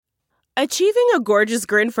Achieving a gorgeous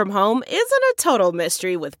grin from home isn't a total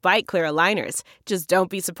mystery with Byte Clear aligners. Just don't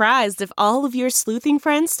be surprised if all of your sleuthing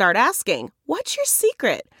friends start asking, "What's your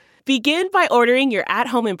secret?" Begin by ordering your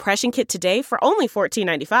at-home impression kit today for only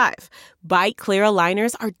 $14.95. Byte Clear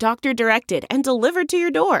aligners are doctor-directed and delivered to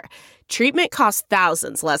your door. Treatment costs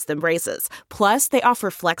thousands less than braces. Plus, they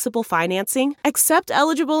offer flexible financing, accept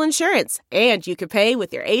eligible insurance, and you can pay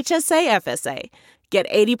with your HSA FSA. Get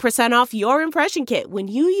 80% off your impression kit when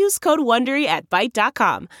you use code WONDERY at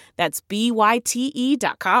Byte.com. That's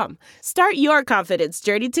BYTE.com. Start your confidence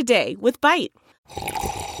journey today with Byte.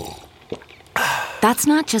 That's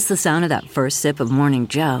not just the sound of that first sip of Morning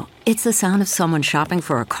Joe. It's the sound of someone shopping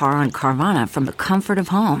for a car on Carvana from the comfort of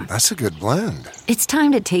home. That's a good blend. It's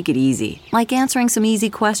time to take it easy, like answering some easy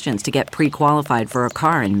questions to get pre-qualified for a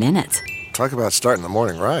car in minutes. Talk about starting the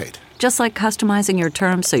morning right. Just like customizing your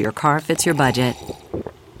terms so your car fits your budget.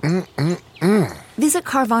 Visit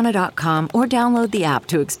Carvana.com or download the app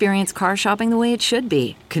to experience car shopping the way it should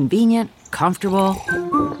be. Convenient, comfortable.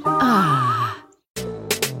 Ah.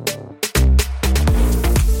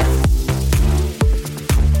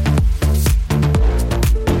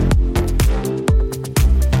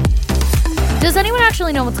 Does anyone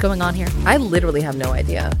actually know what's going on here? I literally have no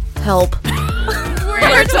idea. Help.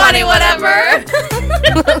 We're 20 whatever.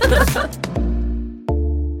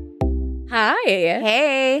 Hi.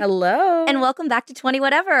 Hey. Hello. And welcome back to 20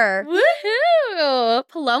 Whatever. Woohoo.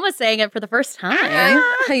 Paloma saying it for the first time.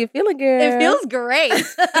 How you feeling, girl? It feels great.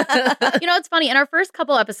 It's funny. In our first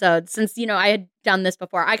couple episodes, since, I had done this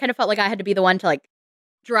before, I kind of felt like I had to be the one to, like,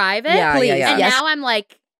 drive it. Yeah, please. yeah. And Yes. now I'm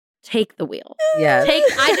like, take the wheel. Yeah.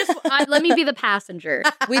 Let me be the passenger.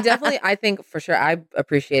 We definitely, I think for sure, I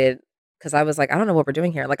appreciated, because I was like, I don't know what we're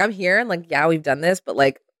doing here. Like, I'm here and like, yeah, we've done this, but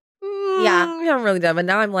like, Yeah. we haven't really done. But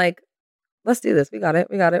now I'm like, let's do this. We got it.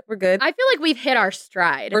 We're good. I feel like we've hit our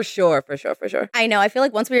stride. For sure. I know. I feel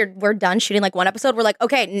like once we're done shooting like one episode, we're like,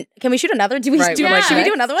 okay, can we shoot another? Should we Right, do next.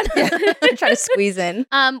 another one? Try to squeeze in.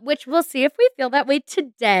 Which we'll see if we feel that way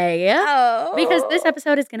today. Oh. Because this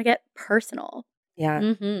episode is going to get personal. Yeah.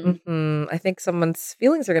 Mm-hmm. I think someone's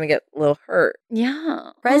feelings are going to get a little hurt.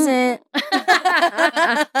 Yeah. Present.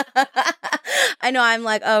 I know. I'm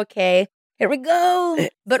like, okay, here we go.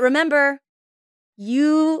 But remember,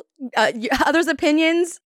 others'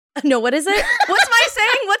 opinions. No, what is it? What's my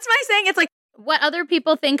saying? It's like, What other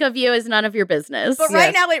people think of you is none of your business. but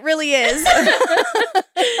right now it really is.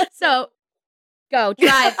 So, go,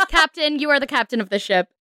 drive. Captain, you are the captain of the ship.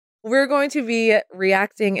 We're going to be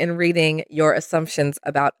reacting and reading your assumptions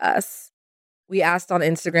about us. We asked on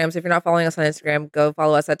Instagram. So if you're not following us on Instagram, go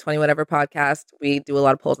follow us at 20 Whatever Podcast. We do a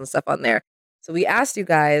lot of polls and stuff on there. So we asked you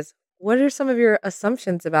guys, what are some of your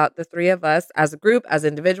assumptions about the three of us as a group, as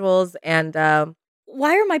individuals? And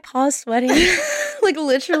Why are my paws sweating? Like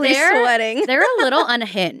literally sweating. They're a little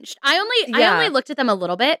unhinged. I only looked at them a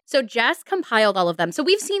little bit. So Jess compiled all of them. So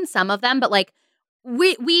we've seen some of them, but like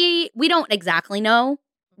we don't exactly know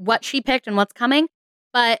what she picked and what's coming.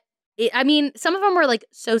 But some of them were like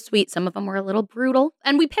so sweet. Some of them were a little brutal.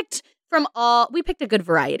 And we picked a good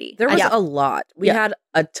variety. there was a lot. We had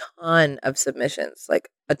a ton of submissions, like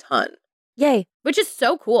a ton. Yay. Which is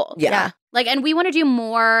so cool. Yeah. Like, and we want to do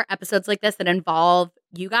more episodes like this that involve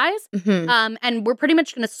you guys. Mhm. And we're pretty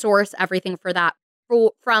much going to source everything for that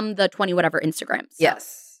from the 20 Whatever Instagram. So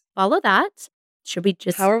Yes. follow that. Should we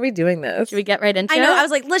just... How are we doing this? Should we get right into it? I know. I was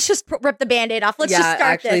like, let's just rip the Band-Aid off. Let's just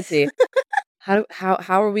start this. See. How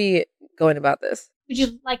are we going about this? Would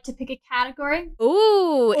you like to pick a category?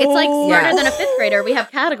 Ooh, it's like smarter than a fifth grader. We have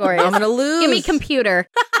categories. I'm gonna lose. Give me computer.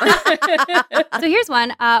 So here's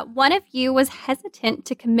one. One of you was hesitant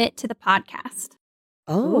to commit to the podcast.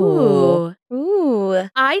 Oh. Ooh.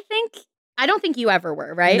 I don't think you ever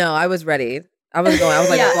were, right? No, I was ready. I was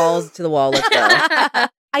like Yeah. balls to the wall. Let's go.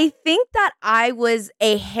 I think that I was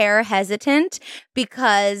a hair hesitant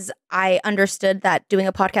because I understood that doing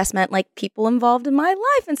a podcast meant like people involved in my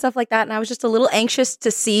life and stuff like that. And I was just a little anxious to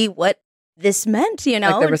see what this meant, you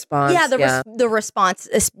know? Like the response. Yeah, the response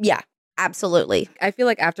is, absolutely. I feel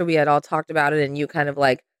like after we had all talked about it and you kind of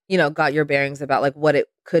like, got your bearings about like what it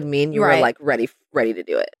could mean, you were Right. like ready to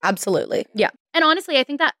do it. Absolutely. Yeah. And honestly, I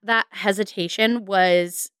think that hesitation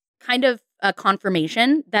was kind of a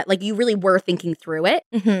confirmation that like you really were thinking through it.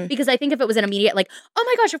 Mm-hmm. Because I think if it was an immediate like, oh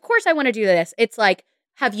my gosh, of course I want to do this. It's like,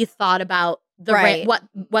 have you thought about the Right.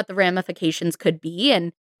 what the ramifications could be?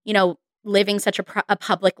 And, living such a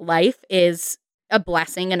public life is a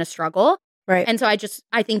blessing and a struggle. Right. And so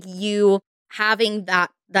I think you having that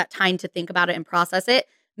time to think about it and process it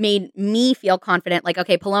made me feel confident. Like,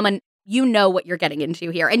 okay, Paloma, you know what you're getting into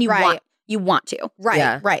here, and you Right. want to. Right.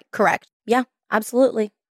 Yeah. Right. Correct. Yeah,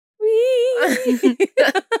 absolutely. Whee!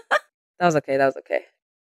 That was okay.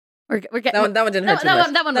 We're getting That one didn't hurt too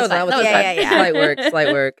much. That one was fine. just Yeah, yeah, yeah.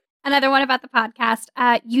 Slight work. Another one about the podcast.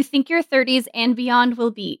 You think your 30s and beyond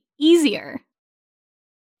will be easier?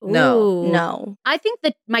 No. Ooh. No. I think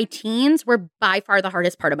that my teens were by far the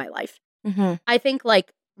hardest part of my life. Mm-hmm. I think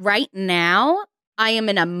like right now, I am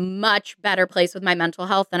in a much better place with my mental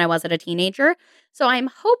health than I was at a teenager. So I'm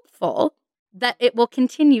hopeful that it will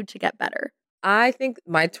continue to get better. I think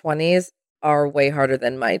my 20s are way harder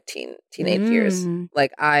than my teenage years.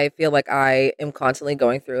 Like, I feel like I am constantly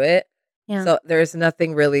going through it. Yeah. So there's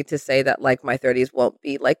nothing really to say that like my 30s won't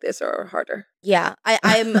be like this or harder. Yeah,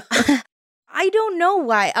 I'm. I don't know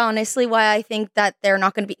why. Honestly, why I think that they're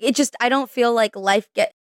not going to be. It just I don't feel like life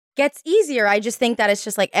gets easier. I just think that it's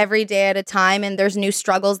just like every day at a time, and there's new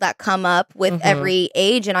struggles that come up with every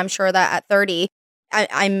age. And I'm sure that at 30,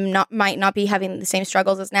 I'm might not be having the same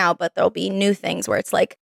struggles as now, but there'll be new things where it's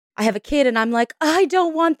like I have a kid and I'm like, I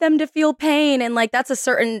don't want them to feel pain. And like, that's a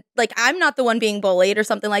certain, like, I'm not the one being bullied or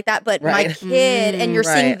something like that, but my kid, and you're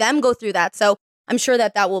seeing them go through that. So I'm sure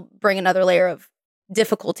that will bring another layer of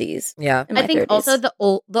difficulties. Yeah. I think 30s. also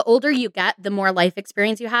the older you get, the more life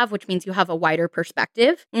experience you have, which means you have a wider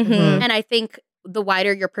perspective. Mm-hmm. And I think the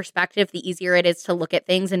wider your perspective, the easier it is to look at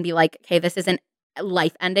things and be like, okay, this isn't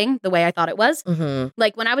life ending the way I thought it was.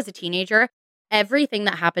 Like when I was a teenager, everything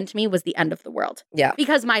that happened to me was the end of the world. Yeah.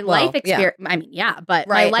 Because my life experience, I mean, yeah, but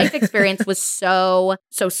my life experience was so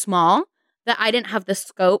small that I didn't have the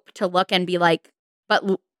scope to look and be like, but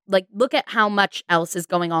like, look at how much else is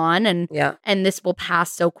going on and this will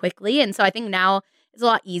pass so quickly. And so I think now it's a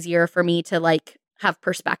lot easier for me to like have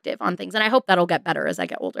perspective on things. And I hope that'll get better as I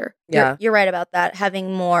get older. Yeah. You're right about that.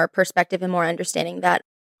 Having more perspective and more understanding that,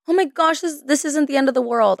 oh my gosh, this isn't the end of the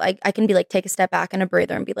world. I can be like, take a step back and a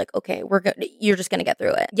breather and be like, okay, you're just going to get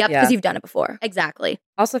through it. Yep. Because you've done it before. Exactly.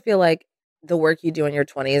 I also feel like the work you do in your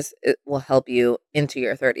 20s, it will help you into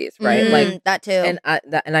your 30s, right? Like that too. And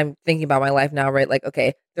and I'm thinking about my life now, right? Like,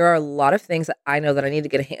 okay, there are a lot of things that I know that I need to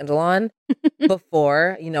get a handle on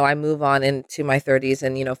before, I move on into my 30s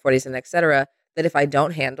and, 40s and et cetera, that if I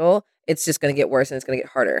don't handle, it's just going to get worse and it's going to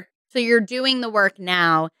get harder. So you're doing the work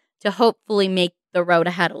now to hopefully make the road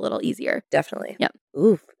ahead a little easier. Definitely. Yep.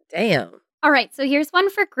 Oof, damn. All right, so here's one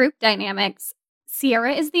for group dynamics.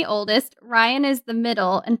 Sierra is the oldest, Ryan is the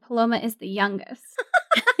middle, and Paloma is the youngest.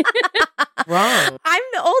 Wrong. I'm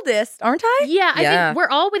the oldest, aren't I? Yeah, I think we're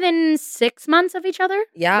all within 6 months of each other.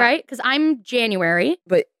 Yeah. Right? Because I'm January.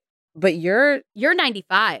 But you're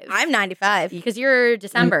 95. I'm 95. Because you're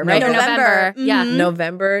December, No, right? Or November. Yeah. Mhm.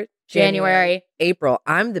 November, January. April.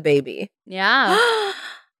 I'm the baby. Yeah.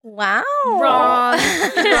 Wow. Wrong.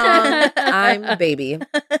 I'm the baby.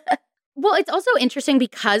 Well, it's also interesting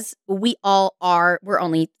because we're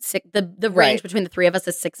only six, the range between the three of us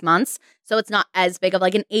is 6 months. So it's not as big of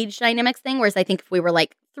like an age dynamics thing. Whereas I think if we were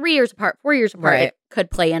like 3 years apart, 4 years apart, it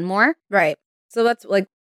could play in more. Right. So that's like,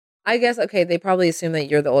 I guess, okay, they probably assume that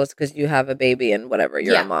you're the oldest because you have a baby and whatever,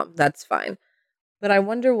 you're a mom. That's fine. But I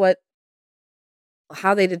wonder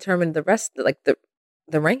how they determined the rest, like the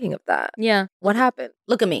ranking of that. Yeah. What happened?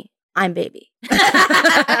 Look at me. I'm baby.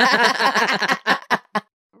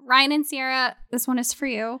 Ryan and Sierra, this one is for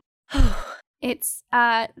you. It's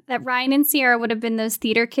that Ryan and Sierra would have been those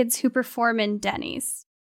theater kids who perform in Denny's.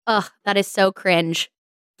 Ugh, that is so cringe.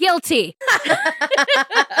 Guilty.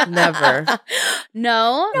 Never.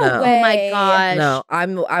 No? No. Oh my gosh. No,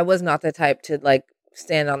 I was not the type to like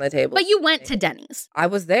stand on the table. But you went to Denny's. I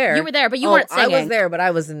was there. You were there, but you weren't singing. I was there, but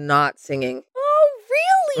I was not singing. Oh,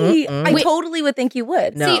 really? Mm-mm. I totally would think you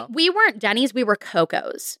would. No. See, we weren't Denny's, we were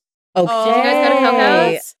Coco's. Okay. Did you guys go to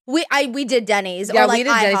Coco's? We did Denny's. Yeah, or like we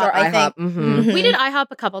did Denny's or I think. IHOP. Mm-hmm. We did IHOP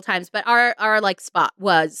a couple times, but our like spot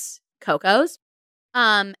was Coco's.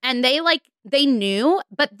 And they knew,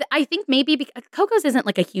 but I think maybe because Coco's isn't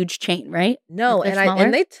like a huge chain, right? No, Like, they're smaller?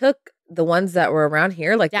 and they took the ones that were around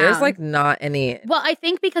here. Like there's Down. like not any. Well, I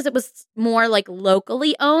think because it was more like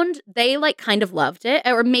locally owned, they like kind of loved it,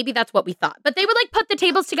 or maybe that's what we thought. But they would like put the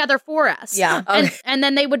tables together for us. Yeah. And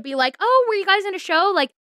then they would be like, "Oh, were you guys in a show?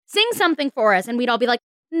 Like, sing something for us." And we'd all be like,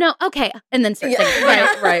 "No, okay," and then start singing.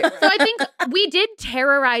 Right. So I think we did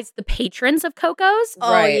terrorize the patrons of Coco's.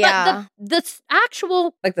 Oh, Right. yeah. But the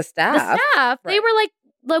actual Like the staff. they were like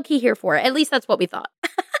low key here for it. At least that's what we thought.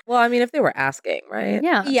 Well, I mean, if they were asking, right?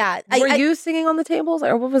 Yeah. Yeah. Were you singing on the tables,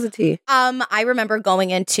 or what was it, T? I remember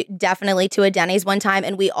going definitely to a Denny's one time,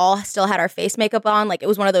 and we all still had our face makeup on. Like, it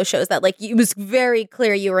was one of those shows that, like, it was very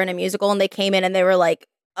clear you were in a musical, and they came in and they were like,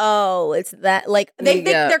 "Oh, it's that." Like,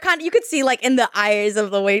 they're kind of, you could see like in the eyes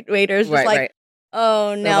of the waiters, just like,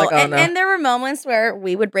 "Oh no!" Like, oh, no. And there were moments where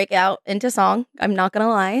we would break out into song. I'm not gonna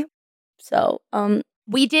lie. So,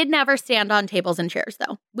 we did never stand on tables and chairs,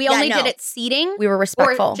 though. We Yeah, only no. did it seating we were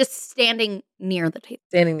respectful. or just standing near the table.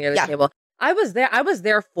 Standing near the Yeah. table. I was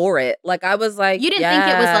there for it. Like, I was like, You didn't think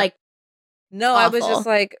it was yeah. like, No, I was awful. just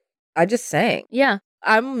like, I just sang. yeah.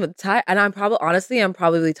 I'm tired, and I'm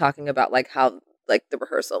probably talking about like how like the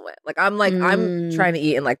rehearsal went. Like I'm Mm. trying to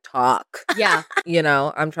eat and like talk. Yeah. You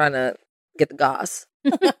know, I'm trying to get the goss.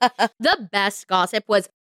 The best gossip was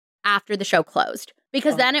after the show closed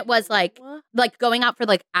because then it was like going out for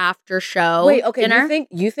like after show Wait, okay. dinner.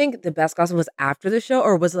 You think the best gossip was after the show,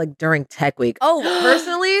 or was it like during Tech Week? Oh,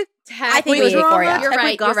 Personally, I think it was before, yeah. You're Tech right.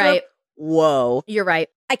 Week You're gossip? right. Whoa. You're right.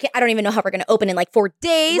 I don't even know how we're going to open in like 4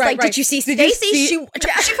 days. Right, like, right. did you see Did you Stacey? see-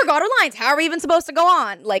 She forgot her lines. How are we even supposed to go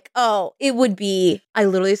on? Like, oh, it would be. I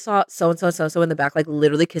literally saw so in the back, like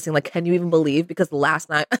literally kissing. Like, can you even believe? Because last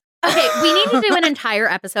night, Okay, we need to do an entire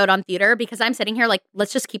episode on theater because I'm sitting here like,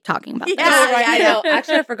 let's just keep talking about this. I know.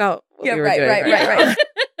 Actually, I forgot what Yeah, we were right, doing. right.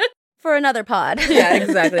 For another pod. Yeah,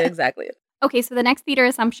 exactly. Okay, so the next theater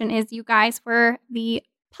assumption is you guys were the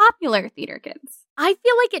popular theater kids. I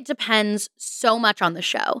feel like it depends so much on the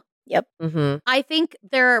show. Mm-hmm. I think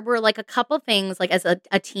there were like a couple things like as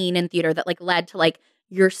a teen in theater that like led to like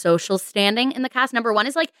your social standing in the cast. Number one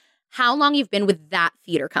is like how long you've been with that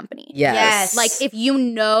theater company. Yes. Like if you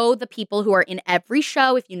know the people who are in every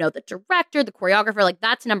show, if you know the director, the choreographer, like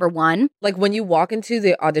that's number one. Like when you walk into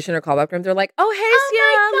the audition or callback room, they're like, "Oh, hey,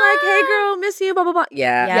 Sierra," like, "Hey, girl, miss you," blah blah blah.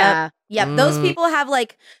 Yeah. Yeah. Yep, those Mm. people have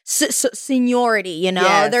like seniority, you know?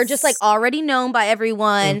 Yes. They're just like already known by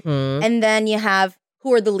everyone. Mhm. And then you have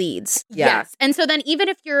who are the leads? Yeah. Yes. And so then even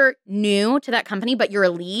if you're new to that company, but you're a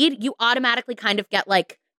lead, you automatically kind of get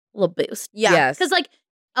like a little boost. Yeah. Yes. Because like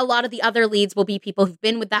a lot of the other leads will be people who've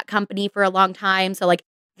been with that company for a long time. So like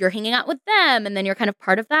you're hanging out with them and then you're kind of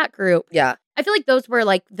part of that group. Yeah. I feel like those were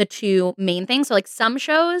like the two main things. So like some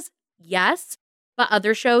shows, yes, but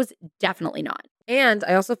other shows, definitely not. And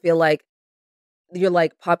I also feel like you're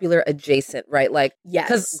like popular adjacent, right? Like, Yes.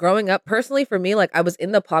 because growing up, personally for me, like I was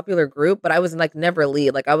in the popular group, but I was like never a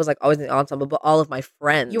lead. Like I was like always in the ensemble, but all of my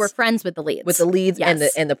friends You were friends with the leads. with the leads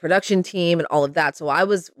Yes. and the production team and all of that. So I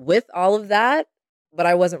was with all of that, but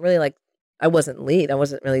I wasn't really like I wasn't lead. I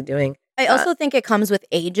wasn't really doing. I also think it comes with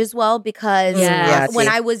age as well because Yeah. when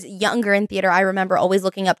see. I was younger in theater, I remember always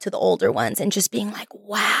looking up to the older ones and just being like,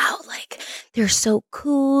 wow, like they're so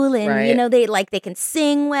cool and you Right. know they can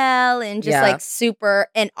sing well and just Yeah. like super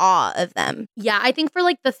in awe of them. Yeah, I think for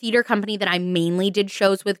like the theater company that I mainly did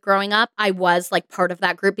shows with growing up, I was like part of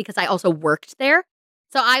that group because I also worked there.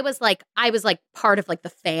 So I was like part of like the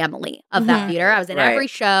family of that Mhm. theater. I was in Right. every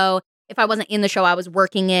show. If I wasn't in the show, I was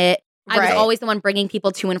working it. I was Right. always the one bringing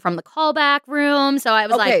people to and from the callback room. So I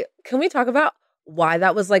was Okay, like can we talk about why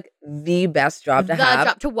that was like the best job to the have?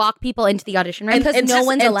 job to walk people into the audition room. Because no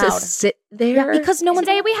one's and allowed. to sit there. Yeah, because no one's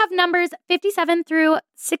Today we have numbers 57 through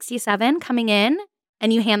 67 coming in,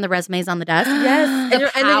 and you hand the resumes on the desk. Yes,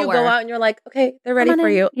 The and then you go power. out and you're like, okay, they're ready Come on for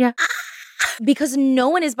in. you. Yeah. because no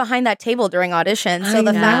one is behind that table during audition. So I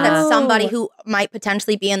the fact that know. somebody who might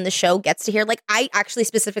potentially be in the show gets to hear, like, I actually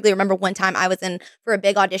specifically remember one time I was in for a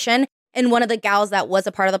big audition. And one of the gals that was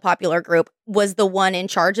a part of the popular group was the one in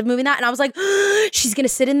charge of moving that. And I was like, she's going to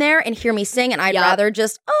sit in there and hear me sing. And I'd Yup. rather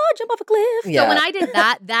just, jump off a cliff. Yeah. So when I did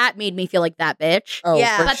that, that made me feel like that bitch. Oh,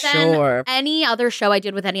 Yeah. for But then sure. any other show I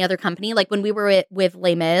did with any other company, like when we were with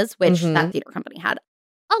Les Mis, which Mhm. that theater company had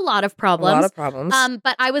a lot of A problems. lot of problems.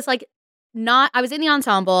 But I was like, I was in the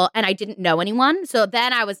ensemble and I didn't know anyone. So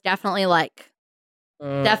then I was definitely like,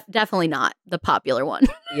 definitely not the popular one.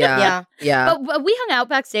 yeah, yeah. But we hung out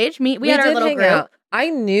backstage. We had our did little hang group. out. I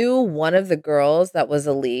knew one of the girls that was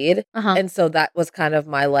a lead, Uh-huh. and so that was kind of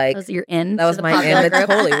my like. That was your in. That to was the my popular in. It group.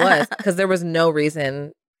 totally was because there was no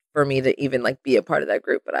reason for me to even like be a part of that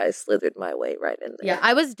group, but I slithered my way right in there. Yeah,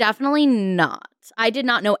 I was definitely not. I did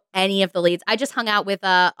not know any of the leads. I just hung out with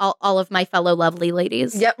all of my fellow lovely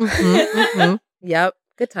ladies. Yep. Mhm. Yep.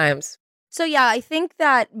 Good times. So yeah, I think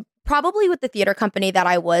that probably with the theater company that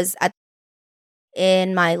I was at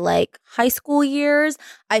in my like high school years,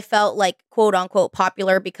 I felt like quote unquote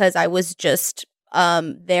popular because I was just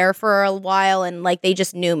there for a while and like they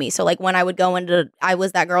just knew me. So like when I would go into, I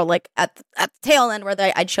was that girl like at the tail end where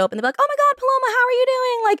I'd show up and they'd be like, oh my God, Paloma, how are you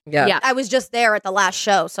doing? Like Yeah. I was just there at the last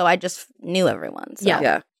show, so I just knew everyone. So. Yeah.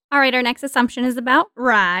 Yeah. All right, our next assumption is about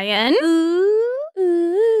Ryan.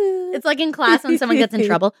 It's like in class when someone gets in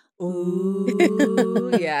trouble.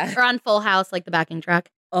 Ooh. Yeah. Or on Full House, like the backing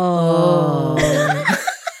track. Oh.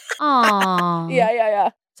 Aww. Yeah.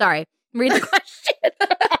 Sorry. Read the question.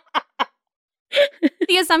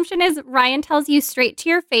 The assumption is Ryan tells you straight to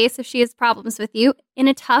your face if she has problems with you in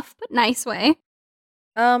a tough but nice way.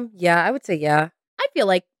 Yeah, I would say yeah. I feel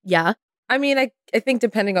like, yeah. I mean, I think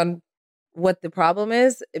depending on what the problem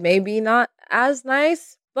is, it may be not as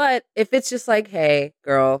nice. But if it's just like, hey,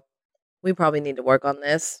 girl, we probably need to work on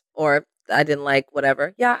this, or I didn't like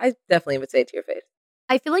whatever. Yeah, I definitely would say it to your face.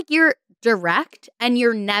 I feel like you're direct and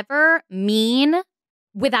you're never mean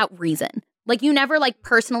without reason. Like you never like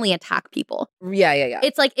personally attack people. Yeah.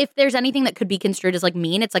 It's like if there's anything that could be construed as like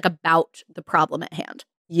mean, it's like about the problem at hand.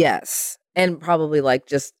 Yes. And probably like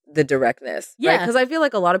just the directness. Yeah. Because I feel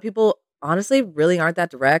like a lot of people honestly really aren't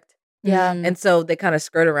that direct. Yeah. Mm. And so they kind of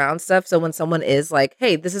skirt around stuff. So when someone is like,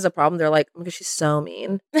 hey, this is a problem, they're like, oh my gosh, she's so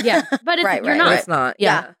mean. Yeah. But it's, Right, you're right. not. But it's not.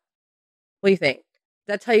 Yeah. What do you think?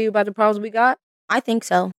 Did that tell you about the problems we got? I think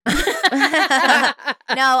so. No,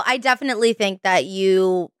 I definitely think that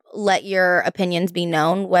you let your opinions be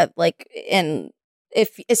known. What like, and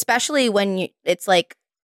if especially when it's like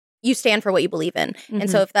you stand for what you believe in, and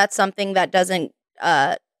so if that's something that doesn't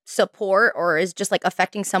support or is just like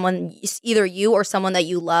affecting someone, either you or someone that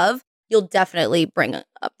you love, you'll definitely bring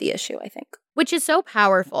up the issue. I think, which is so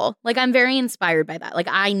powerful. Like I'm very inspired by that. Like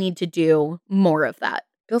I need to do more of that.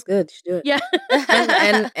 Feels good. You should do it. Yeah.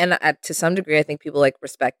 and to some degree, I think people like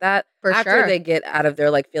respect that For after sure. they get out of their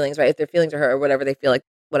like feelings, right? If their feelings are hurt or whatever, they feel like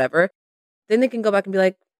whatever, then they can go back and be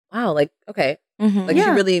like, wow, like, okay, like she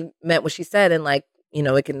really meant what she said. And like, you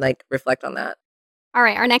know, it can like reflect on that. All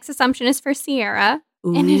right, our next assumption is for Sierra.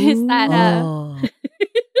 And it is that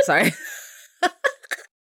Sorry.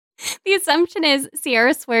 the assumption is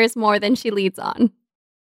Sierra swears more than she leads on.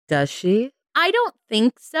 Does she? I don't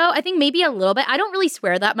think so. I think maybe a little bit. I don't really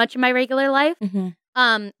swear that much in my regular life.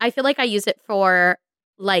 I feel like I use it for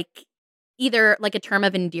like either like a term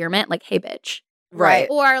of endearment, like "Hey, bitch," Right.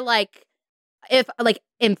 or like if like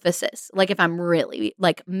emphasis, like if I'm really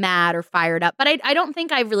like mad or fired up. But I don't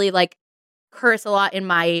think I really like curse a lot in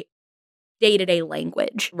my day-to-day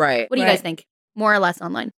language. Right. What do you guys think? More or less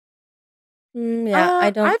online? Yeah, I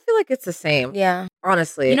don't. I feel like it's the same. Yeah.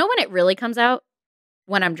 Honestly. You know when it really comes out?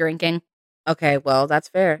 When I'm drinking. Okay, well, that's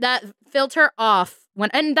fair. That filter off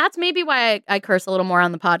and that's maybe why I curse a little more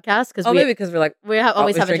on the podcast because maybe because we're like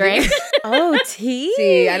always have a drink. Oh, tea.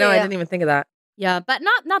 See, I know I didn't even think of that. Yeah, but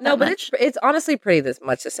not that No, but much. it's honestly pretty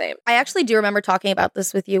much the same. I actually do remember talking about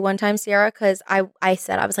this with you one time, Sierra, because I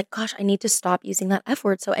said, I was like, gosh, I need to stop using that F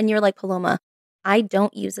word. So, and you're like, Paloma, I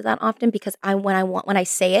don't use it that often because when I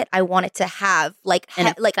say it, I want it to have like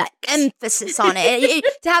emphasis on it,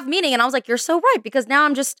 to have meaning. And I was like, you're so right, because now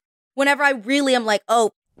I'm just, whenever I really am like,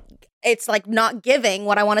 oh, it's like not giving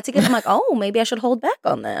what I want it to give. I'm like, oh, maybe I should hold back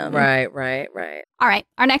on them. Right. All right,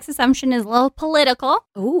 our next assumption is a little political.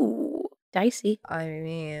 Ooh, dicey. I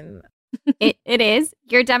mean, It is.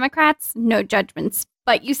 You're Democrats, no judgments,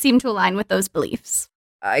 but you seem to align with those beliefs.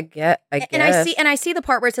 I guess. And I see the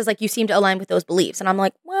part where it says like you seem to align with those beliefs, and I'm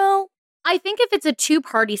like, well, I think if it's a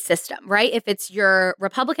two-party system, right? If it's your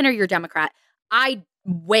Republican or your Democrat, I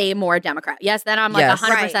way more Democrat. Yes, then I'm like Yes.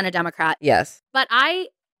 100% a Democrat. Yes. But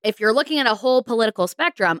if you're looking at a whole political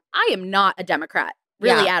spectrum, I am not a Democrat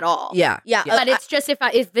really at all. Yeah. Yeah. But it's just if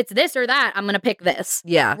it's this or that, I'm going to pick this.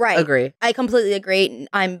 Yeah. Right. Agree. I completely agree.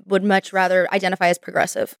 I would much rather identify as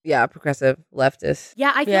progressive. Yeah. Progressive, leftist.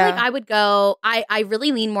 Yeah, I feel like I would go, I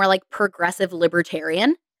really lean more like progressive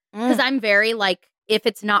libertarian because I'm very like, if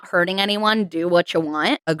it's not hurting anyone, do what you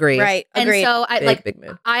want. Agree. Right. Agreed. And so Big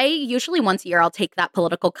mood. I usually once a year I'll take that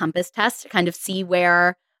political compass test to kind of see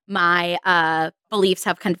where my beliefs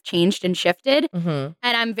have kind of changed and shifted. Mm-hmm. And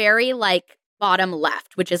I'm very like bottom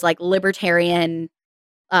left, which is like libertarian,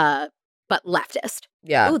 but leftist.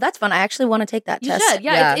 Yeah. Oh, that's fun. I actually want to take that You test. should.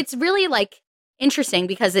 Yeah. Yeah. It's really like interesting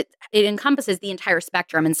because it encompasses the entire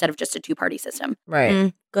spectrum instead of just a two-party system.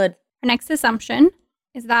 Right. Good. Our next assumption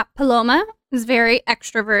is that Paloma is very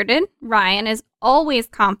extroverted, Ryan is always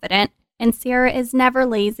confident, and Sierra is never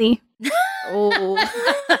lazy. Oh.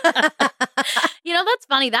 You know, that's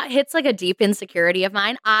funny. That hits like a deep insecurity of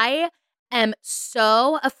mine. I am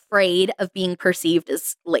so afraid of being perceived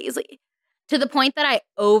as lazy to the point that I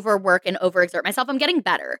overwork and overexert myself. I'm getting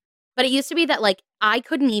better. But it used to be that like I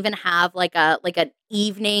couldn't even have like an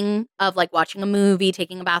evening of like watching a movie,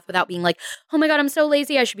 taking a bath without being like, oh my God, I'm so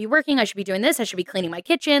lazy. I should be working. I should be doing this. I should be cleaning my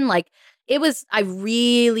kitchen. Like I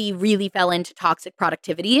really, really fell into toxic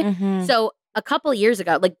productivity. Mhm. So a couple years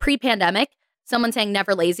ago, like pre-pandemic, someone saying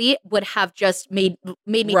never lazy would have just made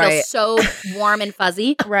me feel Right. so warm and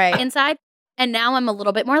fuzzy Right. inside. And now I'm a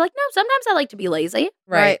little bit more like, no, sometimes I like to be lazy.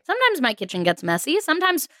 Right. Sometimes my kitchen gets messy.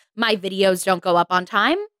 Sometimes my videos don't go up on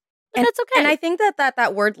time. But that's okay. And I think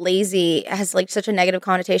that word lazy has like such a negative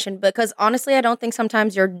connotation because honestly, I don't think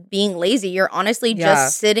sometimes you're being lazy. You're honestly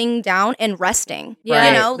just sitting down and resting. Yeah.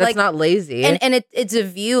 You know, That's like not lazy. And it's a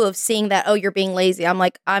view of seeing that, oh, you're being lazy. I'm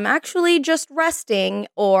like, I'm actually just resting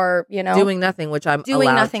or, you know, doing nothing, which I'm doing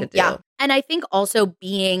allowed nothing. to do. Yeah. And I think also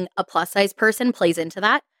being a plus size person plays into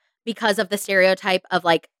that because of the stereotype of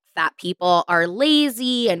like fat people are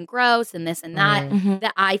lazy and gross and this and that. Mm-hmm.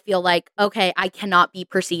 That I feel like, okay, I cannot be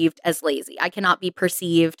perceived as lazy. I cannot be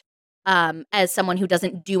perceived as someone who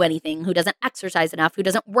doesn't do anything, who doesn't exercise enough, who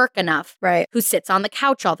doesn't work enough, Right. who sits on the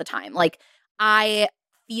couch all the time. Like I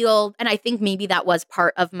feel, and I think maybe that was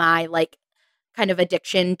part of my like kind of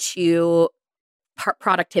addiction to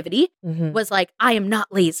productivity Mhm. was like, I am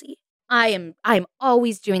not lazy. I'm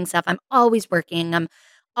always doing stuff. I'm always working. And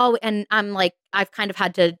I'm like, I've kind of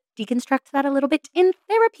had to deconstruct that a little bit in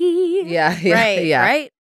therapy. Yeah. Right. Yeah.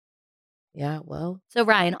 Right. Yeah. Well, So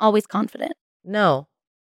Ryan, always confident. no,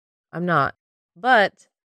 I'm not. But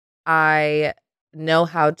I know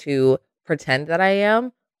how to pretend that I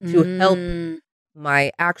am to help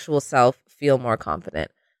my actual self feel more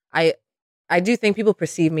confident. I do think people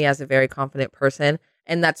perceive me as a very confident person,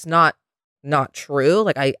 and that's not true.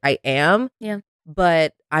 Like I am. Yeah.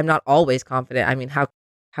 But I'm not always confident. I mean, how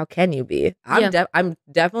can you be? I'm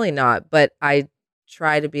definitely not, but I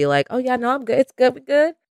try to be like, "Oh yeah, no, I'm good. It's good. We're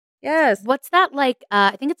good." Yes. What's that like?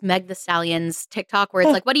 I think it's Meg the Stallion's TikTok where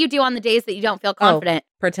it's like, what do you do on the days that you don't feel confident?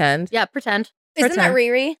 Pretend. Yeah, pretend. Isn't that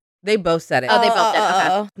Riri? They both said it. Oh, they both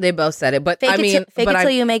did. Okay. They both said it. But Fake I mean, fake it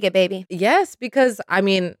till you make it, baby. yes, because I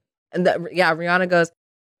mean, Rihanna goes,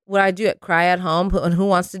 "Would I do it? Cry at home? And who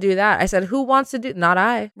wants to do that?" I said, "Who wants to do? Not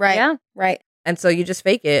I." Right. Yeah. Right. And so you just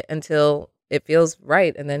fake it until it feels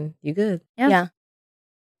right, and then you good. Yeah.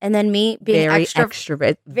 And then me being Very extroverted.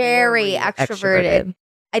 extroverted. Very extroverted.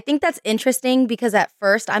 I think that's interesting because at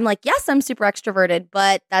first I'm like, yes, I'm super extroverted,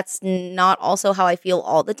 but that's not also how I feel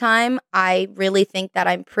all the time. I really think that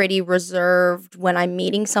I'm pretty reserved when I'm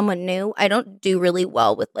meeting someone new. I don't do really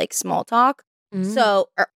well with like small talk. Mm. So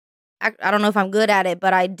I don't know if I'm good at it,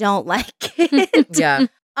 but I don't like it. Yeah.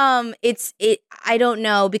 I don't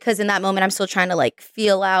know because in that moment I'm still trying to like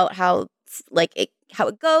feel out how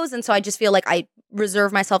it goes. And so I just feel like I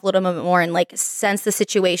reserve myself a little bit more and like sense the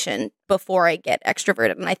situation before I get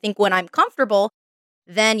extroverted. And I think when I'm comfortable,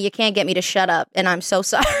 then you can't get me to shut up. And I'm so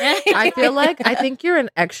sorry. I think you're an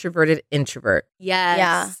extroverted introvert.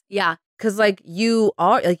 Yes. Yeah. Cause like you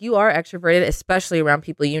are extroverted, especially around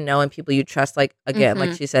people you know and people you trust. Like again,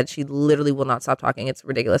 like she said, she literally will not stop talking. It's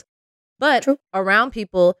ridiculous. But around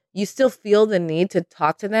people, you still feel the need to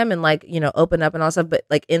talk to them and like, you know, open up and all stuff. But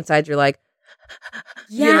like inside you're like,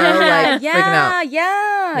 Yeah, you know, like freaking out.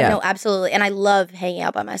 Yeah. No, absolutely. And I love hanging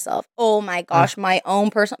out by myself. Oh my gosh, my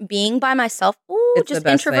own person being by myself. Ooh, It's just the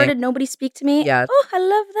best introverted. thing. Nobody speak to me. Yeah. Oh, I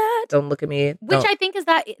love that. Don't look at me. Which I think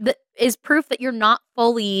is proof that you're not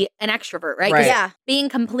fully an extrovert, right? 'Cause Right. Yeah. being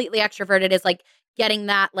completely extroverted is like getting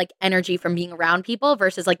that like energy from being around people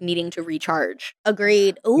versus like needing to recharge.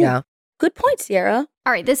 Agreed. Ooh, Yeah. good point, Sierra.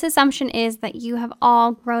 All right, this assumption is that you have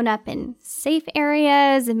all grown up in safe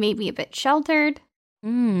areas and maybe a bit sheltered.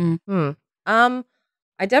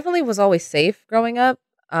 I definitely was always safe growing up.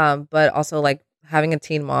 But also like having a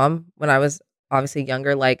teen mom when I was obviously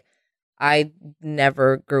younger, like I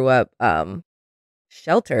never grew up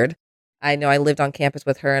sheltered. I know I lived on campus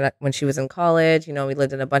with her when she was in college. You know, we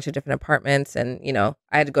lived in a bunch of different apartments and, you know,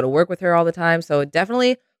 I had to go to work with her all the time. So it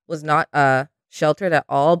definitely was not sheltered at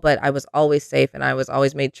all, but I was always safe and I was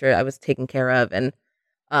always made sure I was taken care of. And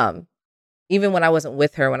even when I wasn't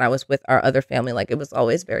with her, when I was with our other family, like it was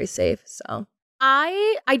always very safe. So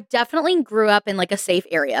I definitely grew up in like a safe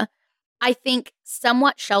area. I think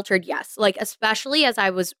somewhat sheltered, yes. Like especially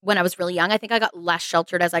when I was really young, I think I got less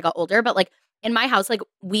sheltered as I got older. But like in my house, like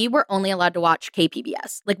we were only allowed to watch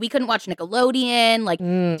KPBS. Like we couldn't watch Nickelodeon, like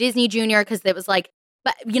Disney Junior, because it was like.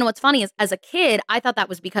 But you know what's funny is as a kid, I thought that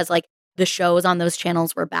was because like the shows on those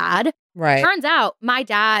channels were bad. right. Turns out my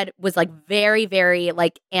dad was like very, very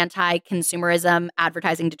like anti-consumerism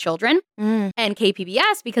advertising to children. And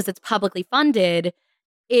KPBS, because it's publicly funded,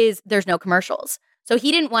 there's no commercials. So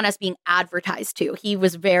he didn't want us being advertised to. He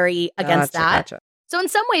was very against that. Gotcha. So in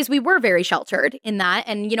some ways we were very sheltered in that.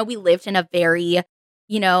 And, you know, we lived in a very,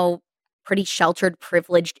 you know, pretty sheltered,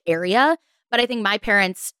 privileged area. But I think my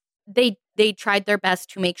parents, they tried their best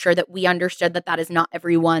to make sure that we understood that is not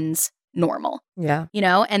everyone's normal, Yeah. you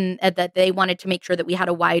know, and that they wanted to make sure that we had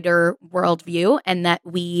a wider worldview and that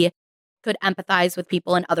we could empathize with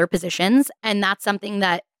people in other positions. And that's something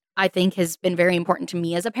that I think has been very important to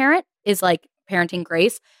me as a parent is like parenting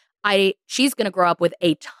Grace. She's going to grow up with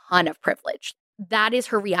a ton of privilege. that is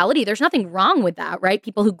her reality. There's nothing wrong with that, right?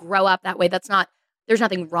 People who grow up that way, there's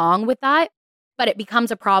nothing wrong with that. But it becomes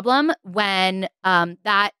a problem when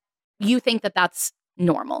that you think that that's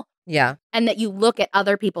normal. Yeah. And that you look at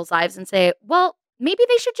other people's lives and say, well, maybe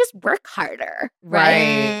they should just work harder,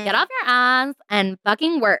 Right. Get off your ass and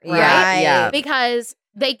fucking work, right? Yeah. Because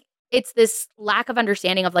it's this lack of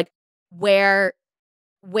understanding of like where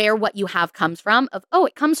what you have comes from, of, oh,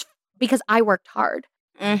 it comes because I worked hard,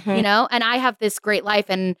 you know, and I have this great life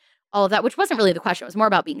and all of that, which wasn't really the question. It was more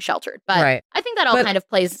about being sheltered. But Right. I think that all kind of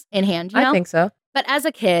plays in hand, you know? I think so. But as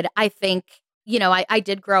a kid, I think, you know, I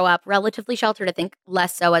did grow up relatively sheltered. I think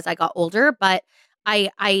less so as I got older. But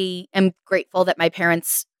I am grateful that my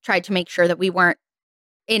parents tried to make sure that we weren't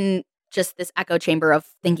in just this echo chamber of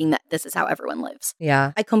thinking that this is how everyone lives.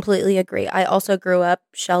 Yeah. I completely agree. I also grew up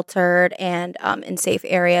sheltered and in safe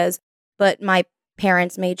areas, but my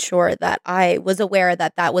parents made sure that I was aware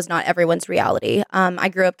that that was not everyone's reality. I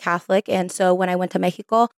grew up Catholic, and so when I went to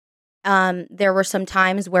Mexico, there were some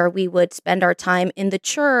times where we would spend our time in the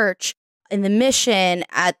church, in the mission,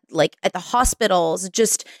 at the hospitals,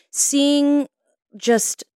 just seeing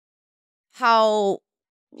just how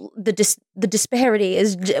the disparity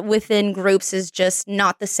is within groups is just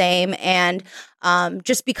not the same, and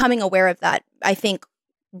just becoming aware of that, I think,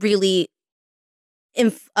 really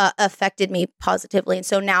affected me positively. And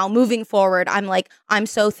so now moving forward, I'm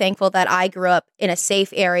so thankful that I grew up in a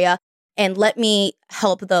safe area, and let me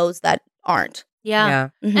help those that aren't. Yeah.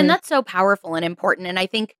 Mhm. And that's so powerful and important. And I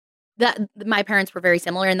think that my parents were very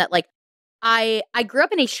similar in that, like, I grew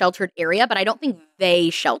up in a sheltered area, but I don't think they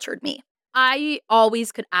sheltered me. I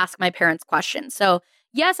always could ask my parents questions. So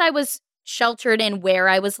yes, I was sheltered in where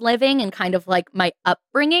I was living and kind of like my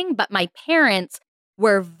upbringing, but my parents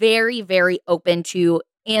were very, very open to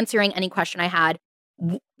answering any question I had,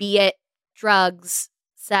 be it drugs,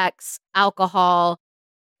 sex, alcohol,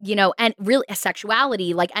 you know, and really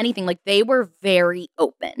sexuality, like anything. Like, they were very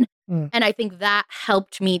open. And I think that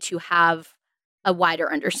helped me to have a wider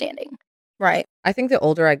understanding. Right. I think the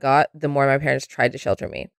older I got, the more my parents tried to shelter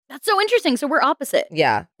me. That's so interesting. So we're opposite.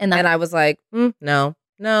 Yeah. And I was like, no.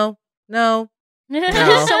 So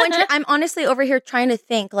I'm honestly over here trying to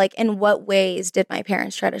think, like, in what ways did my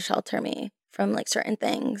parents try to shelter me from like certain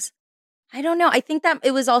things? I don't know. I think that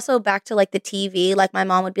it was also back to like the TV. Like, my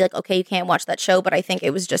mom would be like, okay, you can't watch that show. But I think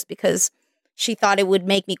it was just because she thought it would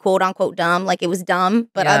make me quote unquote dumb. Like, it was dumb.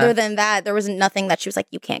 But other than that, there was nothing that she was like,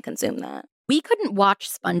 you can't consume that. We couldn't watch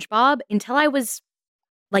SpongeBob until I was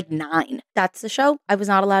like 9. That's the show. I was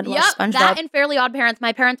not allowed to watch SpongeBob. That and Fairly Odd Parents.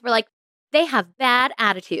 My parents were like, they have bad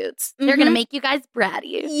attitudes. They're going to make you guys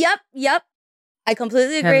bratty. Yep. I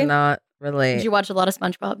completely agree. Cannot relate. Did you watch a lot of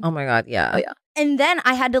SpongeBob? Oh my God, yeah. Oh yeah. And then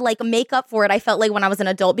I had to like make up for it. I felt like when I was an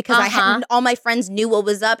adult, because I had all my friends knew what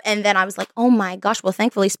was up. And then I was like, oh my gosh, well,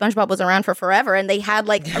 thankfully SpongeBob was around for forever. And they had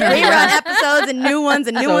like rerun episodes and new ones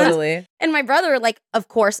and new ones. And my brother, like, of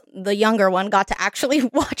course, the younger one got to actually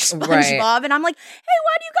watch SpongeBob. Right. And I'm like, hey,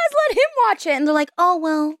 why do you guys let him watch it? And they're like, oh,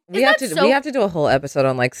 well. We have to do a whole episode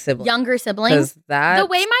on like siblings. Younger siblings. The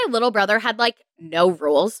way my little brother had like no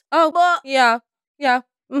rules. Oh, well, yeah.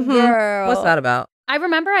 Mm-hmm. Girl. What's that about? I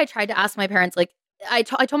remember I tried to ask my parents, like, I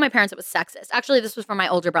told my parents it was sexist. Actually, this was for my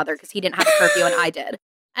older brother because he didn't have a curfew and I did.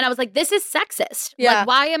 And I was like, this is sexist. Yeah. Like,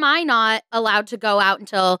 why am I not allowed to go out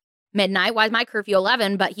until midnight? Why is my curfew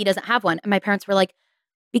 11, but he doesn't have one? And my parents were like,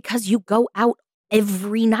 because you go out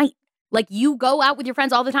every night. Like, you go out with your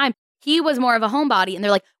friends all the time. He was more of a homebody. And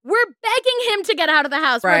they're like, we're begging him to get out of the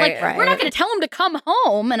house. We're like, we're not going to tell him to come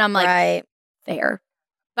home. And I'm like, fair.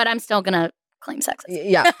 But I'm still going to claim sexist.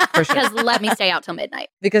 Yeah, for sure. Because let me stay out till midnight.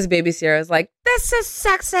 Because baby Sierra is like, this is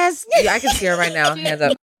sexist. Yeah, I can see her right now. Hands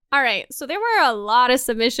up. All right. So there were a lot of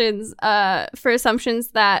submissions for assumptions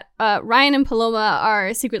that Ryan and Paloma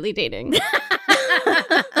are secretly dating.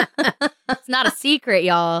 It's not a secret,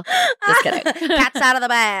 y'all. Just kidding. Cat's out of the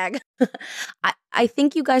bag. I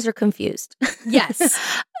think you guys are confused.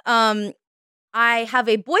 Yes. I have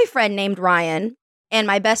a boyfriend named Ryan, and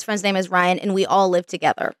my best friend's name is Ryan, and we all live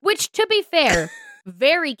together. Which, to be fair,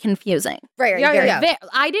 very confusing. Very.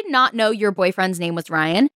 I did not know your boyfriend's name was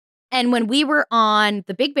Ryan. And when we were on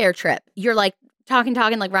the Big Bear trip, you're like talking,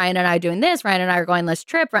 like Ryan and I are doing this. Ryan and I are going on this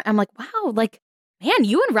trip. I'm like, wow, like, man,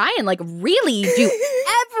 you and Ryan like really do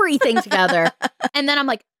everything together. And then I'm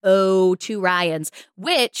like, oh, 2 Ryans,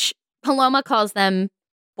 which Paloma calls them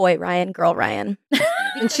boy Ryan, girl Ryan.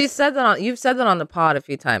 And you've said that on the pod a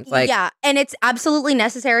few times. Like, yeah, and it's absolutely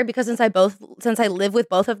necessary because since I live with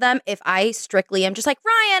both of them, if I strictly am just like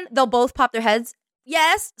Ryan, they'll both pop their heads.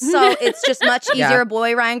 Yes. So it's just much easier,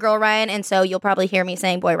 boy Ryan, girl Ryan. And so you'll probably hear me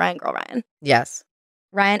saying boy Ryan, girl Ryan. Yes.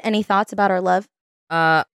 Ryan, any thoughts about our love?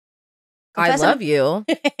 I Confess 'em. love you.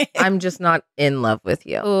 I'm just not in love with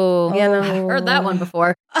you. Oh, You know? I've heard that one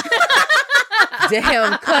before.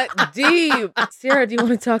 Damn, cut deep. Sarah, do you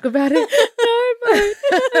want to talk about it?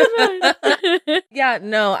 Yeah,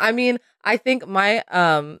 no. I mean, I think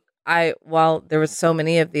while there was so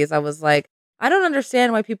many of these, I was like, I don't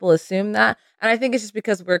understand why people assume that. And I think it's just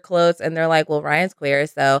because we're close and they're like, well, Ryan's queer,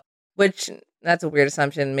 so, which that's a weird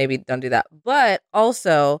assumption. Maybe don't do that. But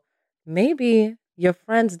also, maybe your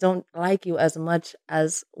friends don't like you as much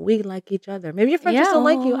as we like each other. Maybe your friends just don't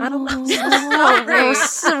like you. I don't know. Right.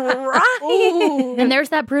 And there's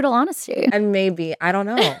that brutal honesty. And maybe, I don't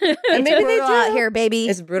know. And It's maybe they brutal do. out here, baby.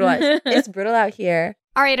 It's brutal. It's brutal out here.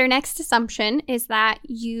 All right, our next assumption is that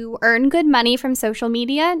you earn good money from social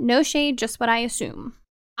media. No shade, just what I assume.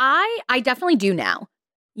 I definitely do now.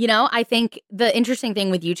 You know, I think the interesting thing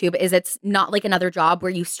with YouTube is it's not like another job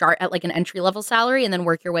where you start at like an entry level salary and then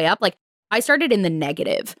work your way up. Like I started in the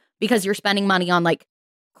negative because you're spending money on like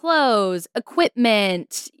clothes,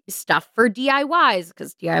 equipment, stuff for DIYs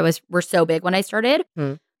because DIYs were so big when I started.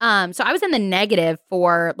 So I was in the negative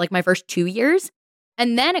for like my first 2 years.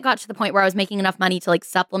 And then it got to the point where I was making enough money to like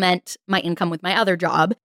supplement my income with my other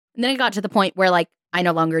job. And then it got to the point where like I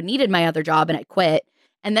no longer needed my other job and I quit.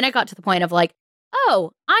 And then I got to the point of like,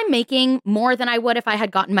 oh, I'm making more than I would if I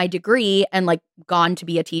had gotten my degree and like gone to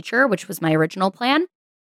be a teacher, which was my original plan.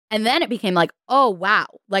 And then it became like, oh wow,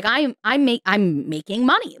 like I'm making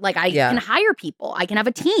money. Like I can hire people. I can have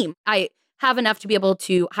a team. I have enough to be able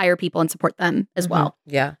to hire people and support them as well.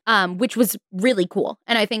 Yeah. Which was really cool.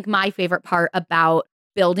 And I think my favorite part about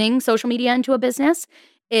building social media into a business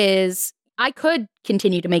is I could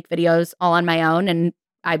continue to make videos all on my own and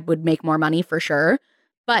I would make more money for sure,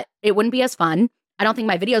 but it wouldn't be as fun. I don't think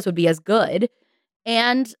my videos would be as good.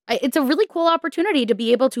 And it's a really cool opportunity to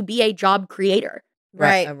be able to be a job creator.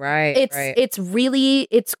 Right.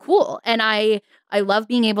 It's cool. And I love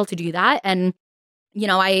being able to do that. And, you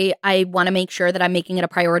know, I want to make sure that I'm making it a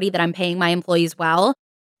priority that I'm paying my employees well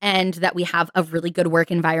and that we have a really good work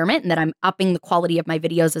environment and that I'm upping the quality of my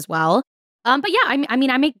videos as well. But yeah, I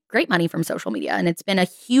mean, I make great money from social media and it's been a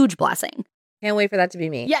huge blessing. Can't wait for that to be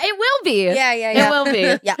me. Yeah, it will be. Yeah. It will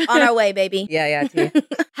be. Yeah, on our way, baby. Yeah, T.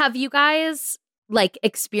 Have you guys like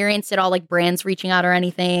experienced it all, like brands reaching out or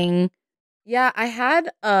anything? Yeah, I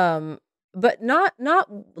had, but not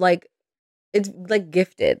like, it's like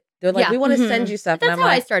gifted. They're like, we want to send you stuff. That's and I'm how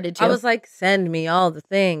like, I started too. I was like, send me all the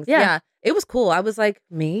things. Yeah. It was cool. I was like,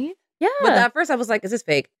 me? Yeah. But at first I was like, is this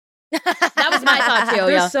fake? That was my thought too.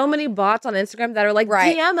 There's so many bots on Instagram that are like,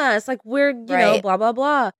 DM us. Like, we're, you know, blah, blah,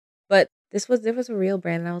 blah. But there was a real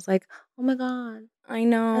brand. And I was like, oh my God. I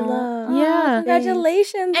know. I love. Yeah.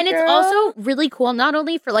 Congratulations. And it's also really cool, not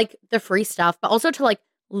only for like the free stuff, but also to like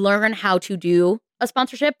learn how to do a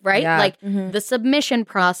sponsorship, right? Yeah. Like the submission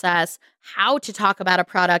process, how to talk about a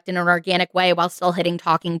product in an organic way while still hitting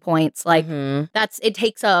talking points. Like it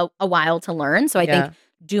takes a while to learn. So I think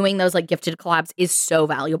doing those like gifted collabs is so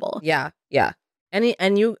valuable. Yeah.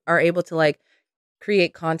 And you are able to like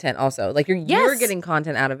create content also. Like you're getting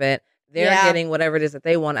content out of it. They're getting whatever it is that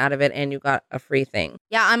they want out of it, and you got a free thing.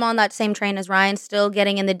 Yeah, I'm on that same train as Ryan, still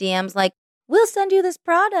getting in the DMs like, we'll send you this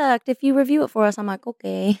product if you review it for us. I'm like,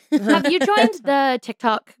 okay. Have you joined the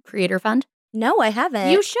TikTok Creator Fund? No, I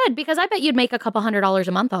haven't. You should, because I bet you'd make a couple $100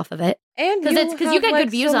 a month off of it. And because you get good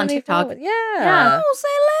views on TikTok. Yeah. Oh,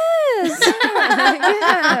 say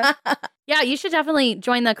less. Yeah, you should definitely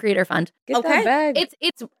join the Creator Fund. Get that bag.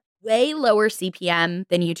 It's way lower CPM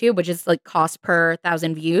than YouTube, which is like cost per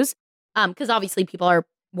 1,000 views. Because obviously people are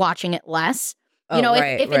watching it less. You know,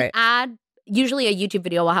 if an ad, usually a YouTube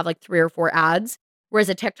video will have like 3 or 4 ads, whereas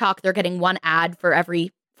a TikTok, they're getting 1 ad for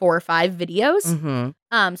every 4 or 5 videos.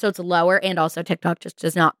 So it's lower, and also TikTok just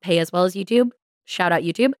does not pay as well as YouTube. Shout out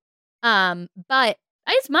YouTube. But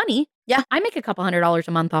it's money. Yeah. I make a couple $100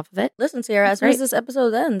 a month off of it. Listen, Sierra, as soon as this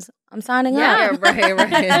episode ends, I'm signing up. Yeah,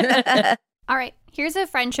 right. All right, here's a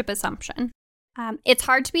friendship assumption. It's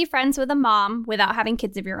hard to be friends with a mom without having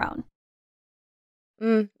kids of your own.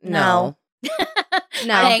 No. No.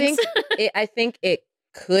 I think it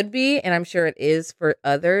could be, and I'm sure it is for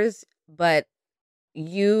others, but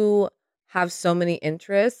you have so many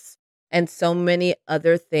interests and so many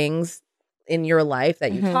other things in your life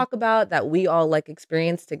that you talk about, that we all like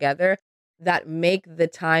experience together, that make the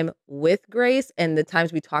time with Grace and the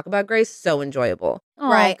times we talk about Grace so enjoyable. Oh,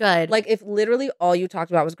 Right. good. Like if literally all you talked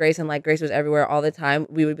about was Grace and like Grace was everywhere all the time,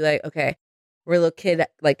 we would be like, okay, we're a little kid out.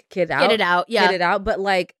 Get it out. Yeah. Get it out. But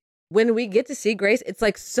like when we get to see Grace, it's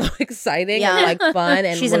like so exciting Yeah. and like fun.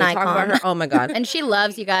 And She's when an we talk about icon. her, oh my God. And she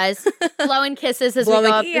loves you guys. Blowing kisses as we Blowing-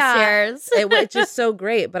 go up the yeah. stairs. It's just so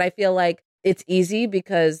great. But I feel like it's easy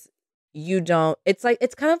because you don't, it's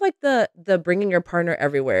kind of like the bringing your partner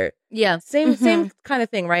everywhere. Yeah. Same kind of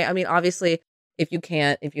thing, right? I mean, obviously, if you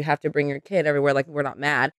have to bring your kid everywhere, like we're not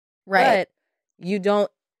mad. Right. But you don't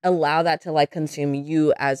allow that to like consume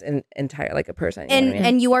you as an entire like a person. You know And what I mean?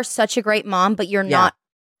 and you are such a great mom, but you're Yeah. not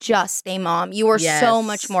just a mom. You are so Yes.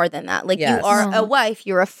 much more than that. Like Yes. you are a Mhm. wife,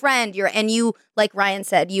 you're a friend, and you, like Ryan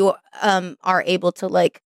said, you are able to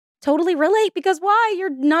like totally relate because why? You're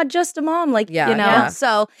not just a mom, like Yeah, you know. yeah.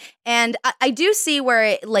 So, and I do see where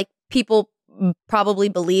it, like people probably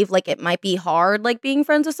believe like it might be hard like being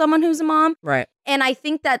friends with someone who's a mom. Right. And I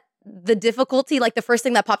think that the difficulty, like the first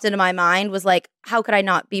thing that popped into my mind was like, how could I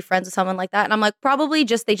not be friends with someone like that? And I'm like, probably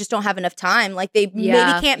just they just don't have enough time. Like they maybe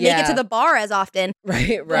can't make it Yeah. to the bar as often.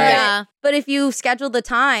 Right. But- Right. Yeah. But if you schedule the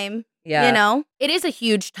time, Yeah. you know, It is a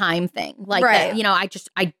huge time thing. Like, Right. that, you know, I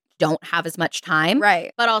don't have as much time.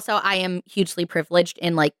 right. But also, I am hugely privileged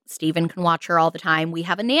in like Steven can watch her all the time. We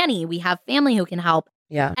have a nanny. We have family who can help.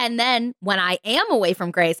 Yeah. And then when I am away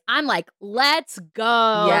from Grace, I'm like, let's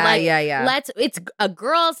go. Yeah. Like, Yeah. it's a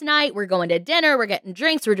girls' night. We're going to dinner. We're getting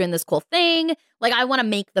drinks. We're doing this cool thing. Like, I want to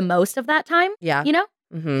make the most of that time, Yeah. you know?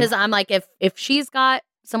 Mhm. Because I'm like, if she's got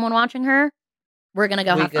someone watching her, we're going to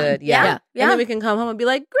go We have good. fun. Yeah. Yeah. And then we can come home and be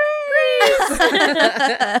like, Grace.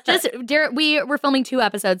 Just we're filming 2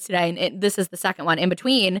 episodes today, and this is the second one. In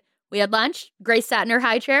between, we had lunch. Grace sat in her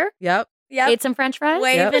high chair, Yep. Yep. ate some French fries.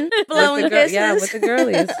 Waving, With blowing the girl- kisses. yeah, with the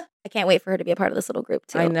girlies. I can't wait for her to be a part of this little group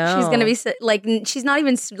too. I She's know. gonna be like, she's not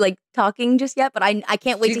even like talking just yet, but I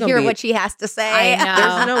can't wait She's to gonna hear be- what she has to say. I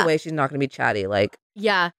know. There's no way she's not going to be chatty. Like,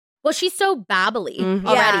 Yeah. Well, she's so babbly Mhm.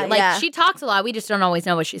 already. Yeah, Like yeah. she talks a lot. We just don't always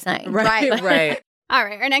know what she's saying. right. Right. All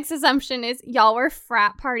right, our next assumption is y'all were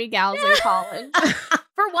frat party gals in college.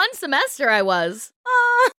 For one semester, I was.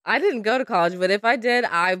 I didn't go to college, but if I did,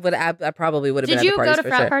 I probably would have been Did at you the go parties to for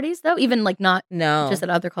frat sure. parties though? Even like not No. just at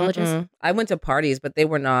other colleges. Mm-mm. I went to parties, but they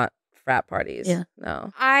were not frat parties. Yeah.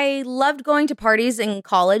 No. I loved going to parties in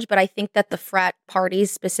college, but I think that the frat parties,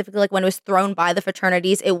 specifically like when it was thrown by the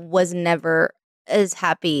fraternities, it was never as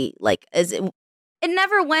happy, like as it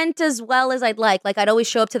never went as well as I'd like. Like I'd always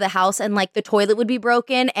show up to the house and like the toilet would be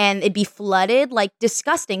broken and it'd be flooded, like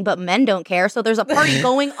disgusting, but men don't care. So there's a party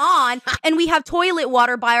going on and we have toilet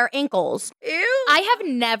water by our ankles. Ew. I have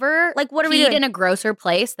never Like, what are we peed doing? in a grosser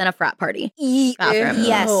place than a frat party bathroom.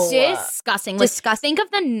 Yes. Disgusting. Like, Disgusting. think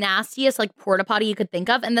of the nastiest like porta potty you could think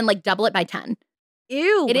of, and then like double it by 10.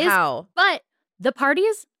 Ew. It is- How? But the party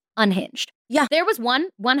is unhinged. Yeah. There was one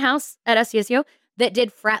house at SDSU that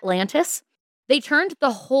did Fratlantis. They turned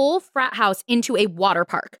the whole frat house into a water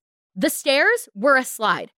park. The stairs were a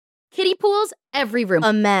slide. Kiddie pools, every room.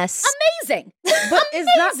 A mess. Amazing. But is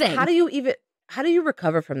that, Amazing. how do you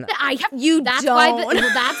recover from that? I have You that's don't.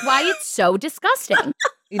 that's why it's so disgusting.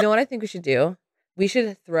 You know what I think we should do? We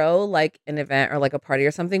should throw like an event or like a party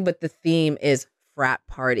or something, but the theme is frat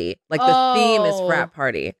party. Like the theme is Oh. frat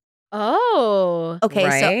party. Oh. Okay, so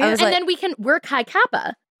Right? I was And like, then we can work Chi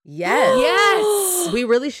Kappa. Yes. Yes. We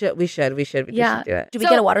really should. We should Yeah. do it. do we so-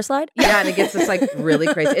 get a water slide? Yeah, and it gets us like really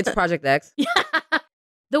crazy. It's Project X.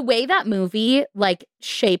 The way that movie like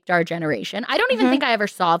shaped our generation. I don't even Mhm. think I ever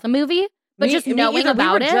saw the movie, but just knowing either.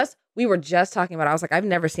 about it. We were just talking about it. I was like, I've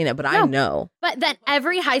never seen it, but I No. know. But then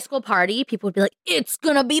every high school party, people would be like, "It's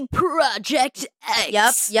gonna be Project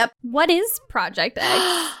X." Yep. What is Project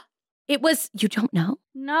X? It was. You don't know?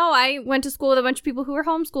 No, I went to school with a bunch of people who were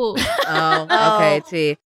homeschooled. Oh, okay. Oh.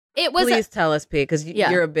 T. It was. Please tell us, P, because Yeah.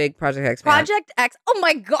 you're a big Project X fan. Project X. Oh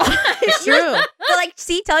my god. It's true. They're like,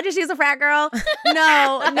 see, told you she's a frat girl.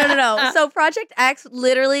 No. So Project X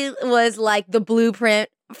literally was like the blueprint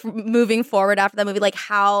moving forward after that movie, like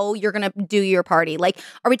how you're gonna do your party. Like,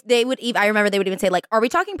 I remember they would even say, like, are we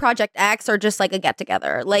talking Project X or just like a get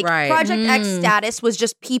together? Like, Right. Project X Mm. status was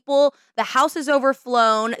just people. The house is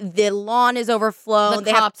overflown. The lawn is overflown.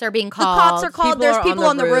 the cops are being the called. cops are called. People There's are people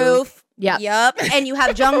on on the the roof. Yeah. Yep. And you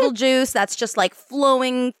have jungle juice that's just like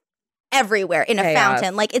flowing everywhere in a Chaos.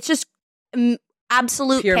 fountain. Like it's just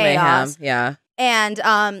absolute Pure chaos. mayhem. Yeah. And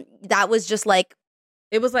that was just like,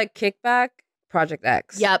 It was like Kickback, Project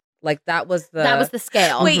X. Yep. Like that was the. That was the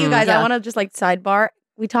scale. wait, you Mhm. guys, Yeah. I want to just like sidebar.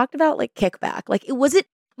 We talked about like kickback. Like it wasn't,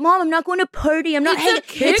 Mom, I'm not going to party. I'm not It's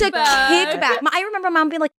a hanging. It's a kickback. kickback. I remember Mom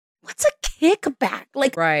being like, what's a kickback?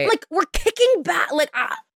 Like, Right. like we're kicking back. Like,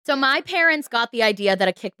 So my parents got the idea that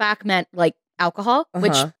a kickback meant like alcohol,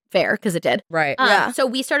 which Uh-huh. fair because it did. Right. Yeah. So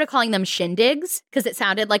we started calling them shindigs because it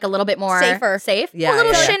sounded like a little bit more safe. Yeah, A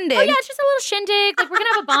little yeah. shindig. Oh, yeah, it's just a little shindig. Like, we're going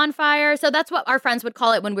to have a bonfire. So that's what our friends would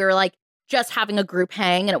call it when we were like just having a group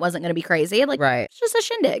hang and it wasn't going to be crazy. Like, Right. it's just a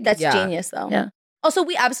shindig. That's Yeah. genius, though. Yeah. Also,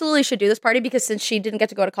 we absolutely should do this party because since she didn't get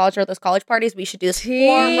to go to college or those college parties, we should do this for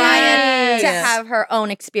Yes. Ryan to have her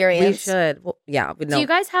own experience. We should. Well, yeah. Do you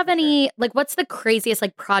guys have any, like, what's the craziest,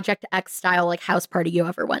 like, Project X style, like, house party you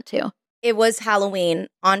ever went to? It was Halloween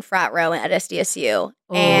on Frat Row at SDSU.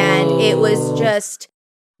 And it was just,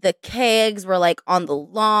 the kegs were like on the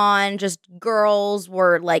lawn, just girls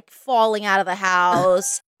were like falling out of the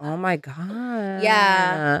house. Oh my God.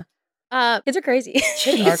 Yeah. Kids are crazy.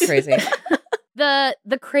 Kids are crazy.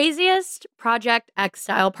 The craziest Project X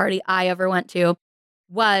style party I ever went to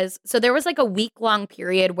was, so there was like a week-long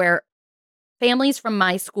period where families from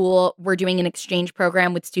my school were doing an exchange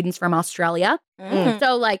program with students from Australia. Mm.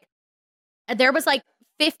 So like there was like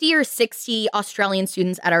 50 or 60 Australian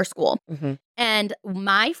students at our school. Mhm. And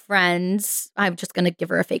my friends, I'm just going to give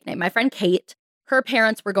her a fake name. My friend Kate, her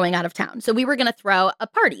parents were going out of town. So we were going to throw a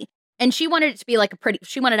party. And she wanted it to be like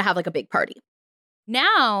she wanted to have like a big party.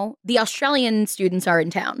 Now the Australian students are in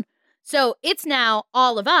town. So it's now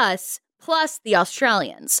all of us plus the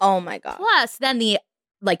Australians. Oh my God. Plus then the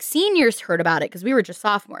like seniors heard about it because we were just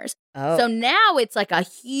sophomores. Oh. So now it's like a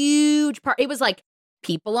huge part. It was like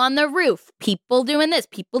people on the roof, people doing this,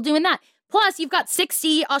 people doing that. Plus, you've got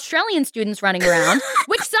 60 Australian students running around,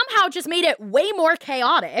 which somehow just made it way more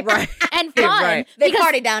chaotic and fun. Right. They because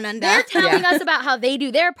party down under. they're telling us about how they do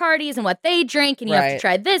their parties and what they drink, and you have to Right.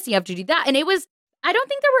 try this, you have to do that. And it was, I don't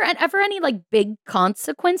think there were ever any like big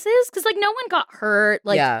consequences because like no one got hurt.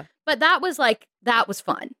 Like, yeah. but that was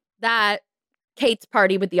fun. That Kate's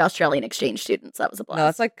party with the Australian exchange students, that was a blast. No,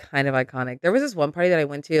 that's like kind of iconic. There was this one party that I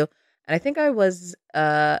went to, and I think I was,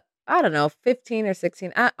 I don't know, 15 or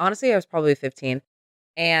 16. Honestly, I was probably 15.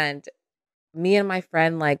 And me and my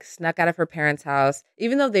friend like snuck out of her parents' house,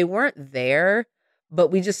 even though they weren't there, but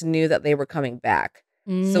we just knew that they were coming back.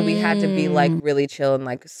 So we had to be like really chill and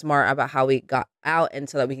like smart about how we got out and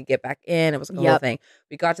so that we could get back in. It was like a whole thing.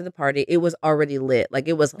 We got to the party. It was already lit. Like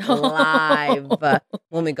it was live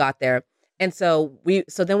when we got there. And so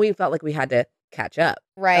then we felt like we had to catch up.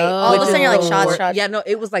 Right. Oh. All of a sudden you're like shots. Yeah, no,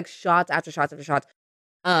 it was like shots after shots after shots.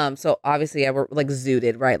 So obviously we're like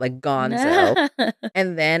zooted, right? Like gonzo.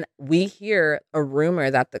 And then we hear a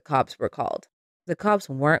rumor that the cops were called. The cops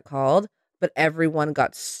weren't called, but everyone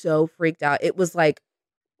got so freaked out. It was like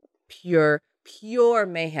pure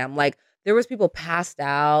mayhem. Like there was people passed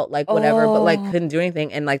out, like whatever, but like couldn't do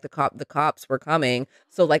anything. And like the cops were coming.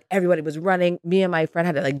 So like everybody was running. Me and my friend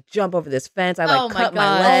had to like jump over this fence. I like cut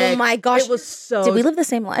my leg. Oh my gosh. It was so. Did we live the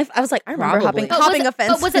same life? I was like, I remember Probably. hopping a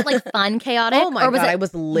fence. But was it like fun, chaotic? Oh my or was God, it, I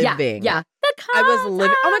was living. Yeah. The cops. I was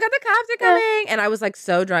living. Oh my God, the cops are coming. And I was like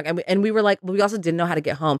so drunk. And we were like, we also didn't know how to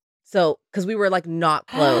get home. So, because we were like not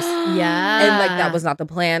close. Yeah. And like that was not the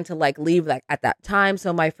plan to like leave like at that time.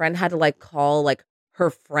 So my friend had to like call like her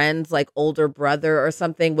friend's like older brother or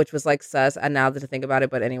something, which was like sus. And now to think about it,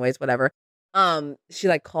 but anyways, whatever. She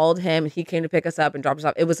like called him. He came to pick us up and dropped us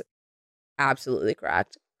off. It was absolutely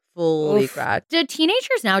cracked. Fully cracked. Do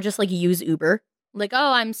teenagers now just like use Uber? Like,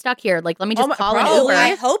 oh, I'm stuck here. Like, let me just call an probably. Uber.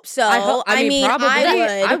 I hope so. I mean, probably.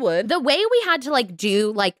 I would. The way we had to like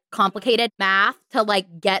do like complicated math to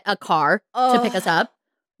like get a car to pick us up.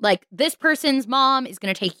 Like this person's mom is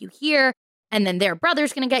going to take you here and then their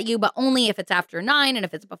brother's going to get you, but only if it's after 9 and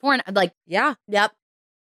if it's before. Like, Yeah. Yep.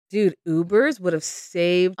 Dude, Ubers would have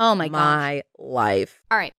saved my life.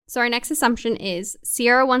 All right. So our next assumption is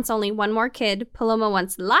Sierra wants only one more kid, Paloma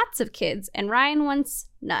wants lots of kids, and Ryan wants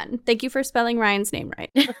none. Thank you for spelling Ryan's name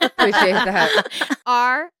right. Appreciate that.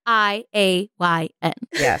 RIAYN.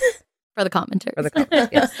 Yes. For the commenters. For the commenters,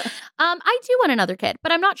 yes. I do want another kid,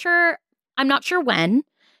 but I'm not sure when.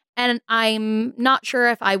 And I'm not sure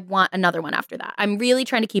if I want another one after that. I'm really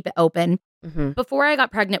trying to keep it open. Mm-hmm. Before I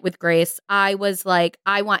got pregnant with Grace, I was like,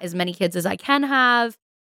 I want as many kids as I can have.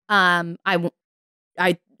 I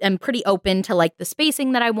am pretty open to like the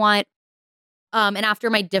spacing that I want. And after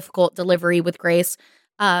my difficult delivery with Grace,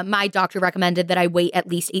 my doctor recommended that I wait at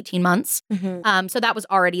least 18 months. Mm-hmm. So that was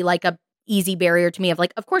already like a easy barrier to me of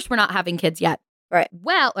like, of course we're not having kids yet. Right.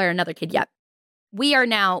 Well, or another kid yet. We are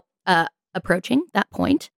now approaching that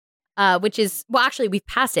point, which is, well, actually we've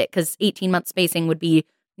passed it because 18 month spacing would be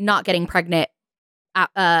not getting pregnant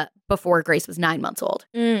before Grace was 9 months old.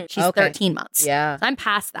 She's 13 months. Yeah. So I'm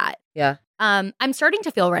past that. Yeah. I'm starting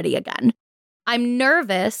to feel ready again. I'm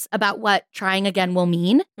nervous about what trying again will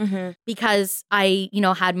mean because I,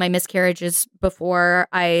 had my miscarriages before.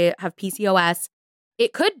 I have PCOS.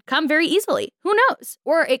 it could come very easily. Who knows?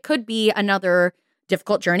 Or it could be another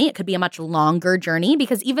difficult journey. It could be a much longer journey,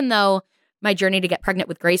 because even though my journey to get pregnant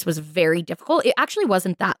with Grace was very difficult, it actually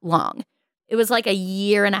wasn't that long. It was like a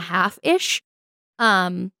year and a half-ish.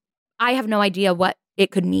 I have no idea what it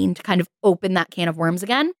could mean to kind of open that can of worms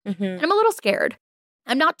again. Mm-hmm. And I'm a little scared.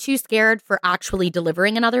 I'm not too scared for actually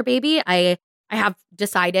delivering another baby. I have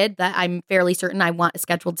decided that I'm fairly certain I want a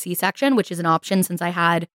scheduled C-section, which is an option since I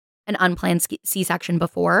had an unplanned C-section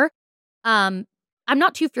before. I'm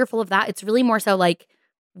not too fearful of that. It's really more so like,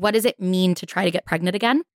 what does it mean to try to get pregnant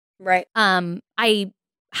again? Right. I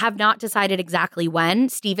have not decided exactly when.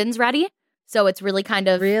 Steven's ready. So it's really kind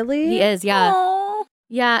of... Really? He is, yeah. Aww.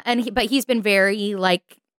 Yeah, but he's been very,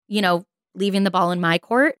 like, leaving the ball in my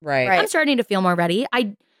court. Right. I'm starting to feel more ready.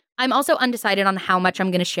 I'm also undecided on how much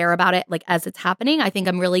I'm going to share about it, like, as it's happening. I think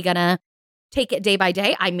I'm really going to take it day by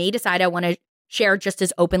day. I may decide I want to share just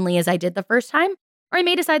as openly as I did the first time, or I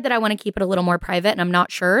may decide that I want to keep it a little more private, and I'm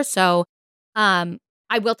not sure. So I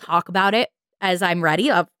will talk about it as I'm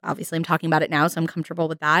ready. Obviously, I'm talking about it now, so I'm comfortable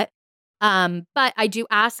with that. But I do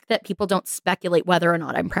ask that people don't speculate whether or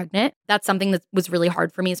not I'm pregnant. That's something that was really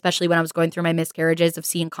hard for me, especially when I was going through my miscarriages, of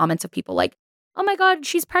seeing comments of people like, oh my God,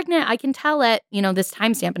 she's pregnant. I can tell at, this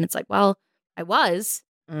timestamp. And it's like, well, I was.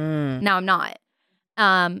 Now I'm not.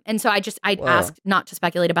 And so I asked not to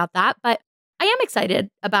speculate about that. But I am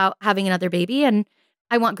excited about having another baby, and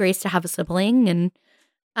I want Grace to have a sibling. And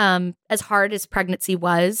as hard as pregnancy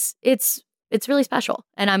was, it's really special.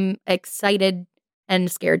 And I'm excited and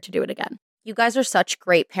scared to do it again. You guys are such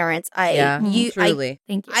great parents. Truly.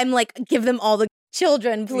 Thank you. I'm like, give them all the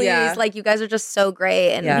children, please. Yeah. Like, you guys are just so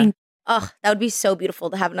great. And that would be so beautiful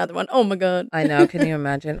to have another one. Oh my God. I know. Can you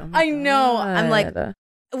imagine? Oh my I know. God. I'm like,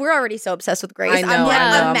 we're already so obsessed with Grace. I know. I'm like,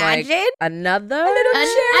 I'm imagine. like, another?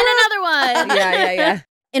 And another one. Yeah.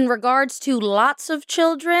 In regards to lots of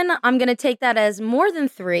children, I'm going to take that as more than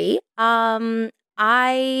 3.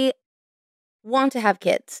 I want to have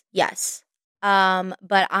kids. Yes.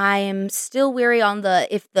 But I am still weary on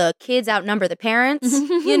if the kids outnumber the parents,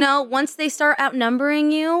 once they start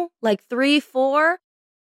outnumbering you, like 3, 4,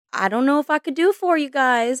 I don't know if I could do 4, you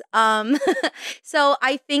guys. So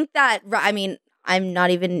I think that, I'm not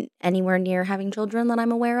even anywhere near having children that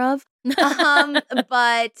I'm aware of. But,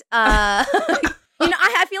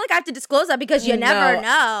 I feel like I have to disclose that because you never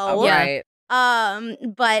know. Right.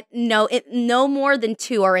 But no more than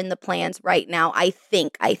 2 are in the plans right now. I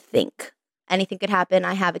think. Anything could happen.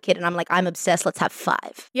 I have a kid and I'm like, I'm obsessed. Let's have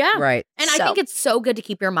 5. Yeah. Right. And I think it's so good to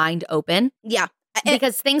keep your mind open. Yeah.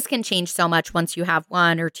 Because things can change so much once you have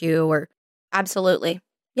 1 or 2 or... Absolutely.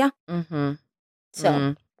 Yeah. Mm-hmm.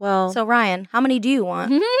 So, so Ryan, how many do you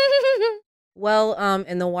want? Well,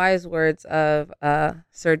 in the wise words of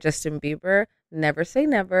Sir Justin Bieber, never say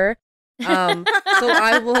never. So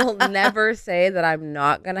I will never say that I'm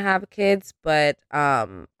not going to have kids, but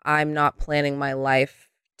I'm not planning my life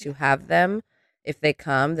to have them. If they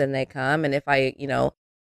come, then they come. And if I,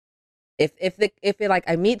 if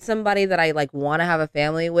I meet somebody that I like want to have a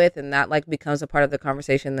family with, and that like becomes a part of the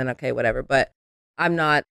conversation, then okay, whatever. But I'm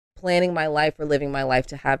not planning my life or living my life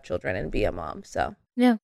to have children and be a mom. So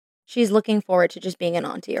yeah. She's looking forward to just being an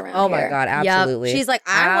auntie around Oh here. my God, absolutely. Yep. She's like,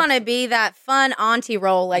 I want to be that fun auntie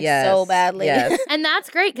role so badly. Yes. And that's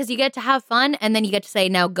great because you get to have fun and then you get to say,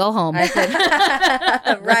 no, go home. I said,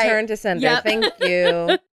 Right. Return to sender. Yep. Thank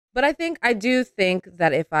you. But I do think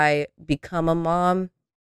that if I become a mom,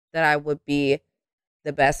 that I would be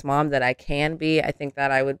the best mom that I can be. I think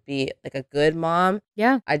that I would be like a good mom.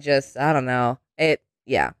 Yeah. I don't know. I'm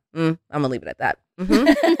going to leave it at that.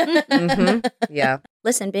 Yeah.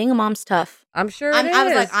 Listen, being a mom's tough. I'm sure it is. I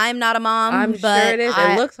was like, I'm not a mom. I'm but sure it is.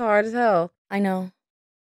 It looks hard as hell. I know.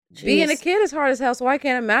 Being a Jeez. kid is hard as hell, so I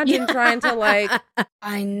can't imagine trying to like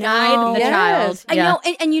I know. Guide the Yes. child. I know,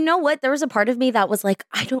 and you know what? There was a part of me that was like,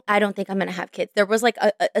 I don't think I'm gonna have kids. There was like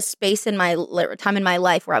a space in my time in my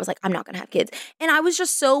life where I was like, I'm not gonna have kids, and I was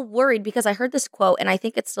just so worried because I heard this quote, and I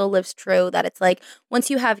think it still lives true, that it's like once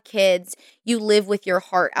you have kids, you live with your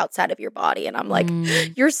heart outside of your body, and I'm like,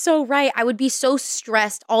 you're so right. I would be so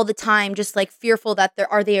stressed all the time, just like fearful that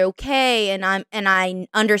are they okay, and I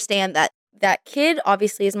understand that kid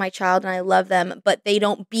obviously is my child and I love them, but they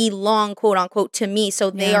don't belong, quote unquote, to me. So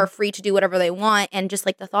they are free to do whatever they want. And just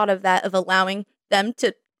like the thought of that, of allowing them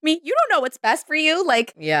to me, you don't know what's best for you.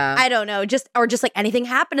 Like, yeah. I don't know, just like anything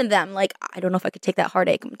happen to them. Like, I don't know if I could take that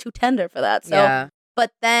heartache. I'm too tender for that. So, Yeah.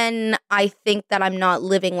 But then I think that I'm not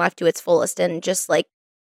living life to its fullest and just like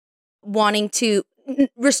wanting to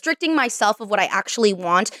restricting myself of what I actually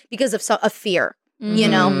want because of a fear, you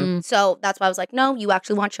know? Mhm. So that's why I was like, no, you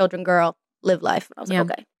actually want children, girl. Live life. And I was Yeah.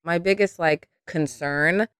 like, okay. My biggest like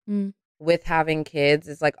concern with having kids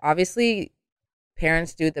is like, obviously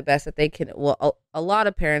parents do the best that they can. Well, a lot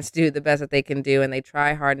of parents do the best that they can do, and they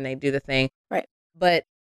try hard and they do the thing. Right. But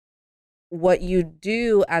what you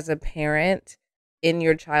do as a parent in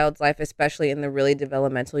your child's life, especially in the really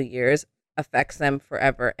developmental years, affects them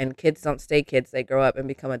forever. And kids don't stay kids. They grow up and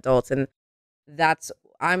become adults. And that's,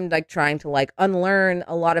 I'm like trying to like unlearn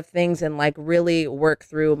a lot of things and like really work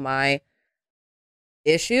through my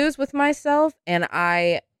issues with myself. And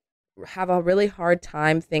I have a really hard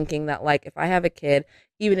time thinking that like if I have a kid,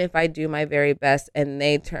 even if I do my very best and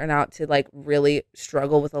they turn out to like really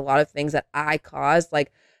struggle with a lot of things that I caused,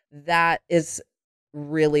 like that is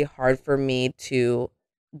really hard for me to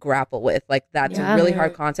grapple with. Like that's a really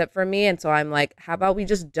hard concept for me. And so I'm like, how about we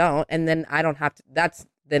just don't, and then I don't have to,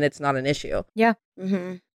 then it's not an issue. Yeah.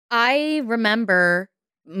 I remember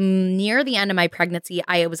near the end of my pregnancy,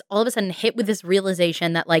 I was all of a sudden hit with this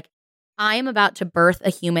realization that like I am about to birth a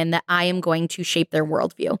human that I am going to shape their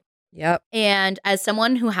worldview. Yep. And as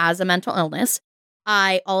someone who has a mental illness,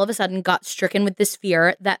 I all of a sudden got stricken with this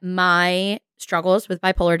fear that my struggles with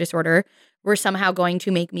bipolar disorder were somehow going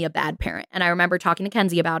to make me a bad parent. And I remember talking to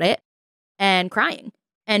Kenzie about it and crying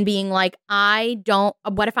and being like,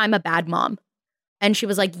 what if I'm a bad mom? And she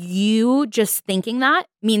was like, you just thinking that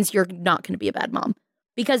means you're not going to be a bad mom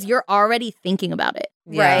because you're already thinking about it.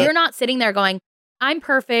 Yeah. Right. You're not sitting there going, I'm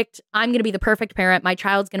perfect. I'm going to be the perfect parent. My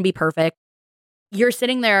child's going to be perfect. You're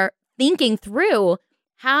sitting there thinking through,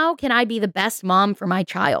 how can I be the best mom for my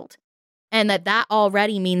child? And that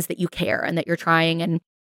already means that you care and that you're trying. And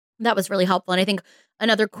that was really helpful. And I think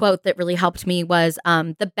another quote that really helped me was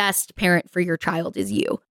the best parent for your child is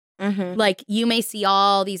you. Like you may see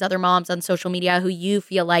all these other moms on social media who you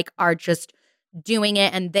feel like are just doing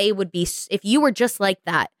it. And they would be, if you were just like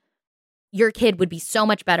that, your kid would be so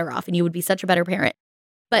much better off and you would be such a better parent.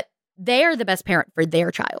 But they're the best parent for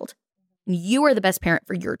their child. You are the best parent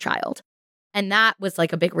for your child. And that was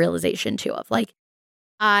like a big realization too of like,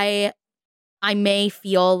 I may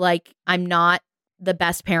feel like I'm not the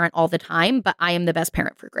best parent all the time, but I am the best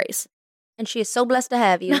parent for Grace. And she is so blessed to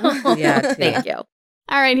have you. Yeah. Thank you.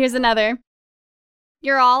 All right, here's another.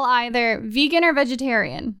 You're all either vegan or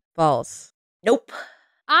vegetarian. False. Nope.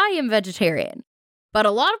 I am vegetarian, but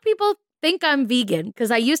a lot of people think I'm vegan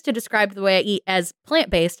because I used to describe the way I eat as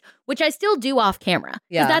plant-based, which I still do off camera.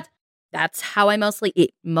 Yeah. That's how I mostly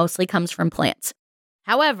eat. Mostly comes from plants.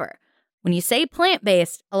 However, when you say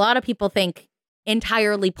plant-based, a lot of people think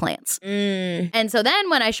entirely plants. And so then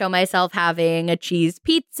when I show myself having a cheese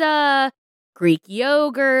pizza, Greek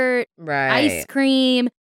yogurt, ice cream,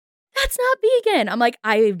 that's not vegan. I'm like,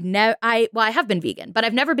 I have been vegan, but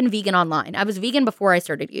I've never been vegan online. I was vegan before I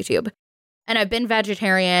started YouTube. And I've been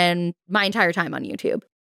vegetarian my entire time on YouTube.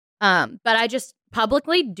 But I just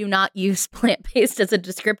publicly do not use plant-based as a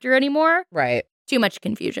descriptor anymore. Right. Too much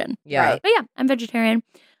confusion. Yeah. Right. But yeah, I'm vegetarian.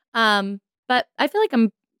 But I feel like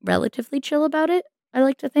I'm relatively chill about it. I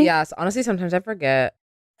like to think. Yes. Honestly, sometimes I forget.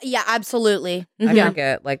 Yeah, absolutely. I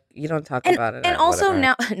forget. Like, you don't talk about it. And also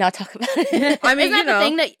whatever. not talk about it. I mean, isn't that the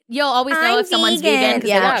thing that you'll always know if someone's vegan because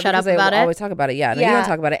they won't shut up about it? Always talk about it. Yeah, no, you don't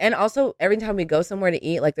talk about it. And also, every time we go somewhere to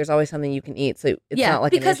eat, like, there's always something you can eat. So it's not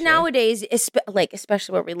like because an issue. nowadays,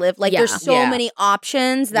 especially where we live, like there's so many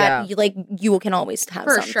options that you can always have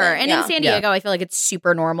for something. sure. And in San Diego, I feel like it's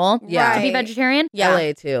super normal to be vegetarian. Yeah,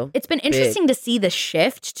 LA too. It's been interesting to see the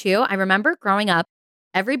shift too. I remember growing up,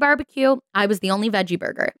 every barbecue, I was the only veggie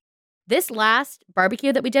burger. This last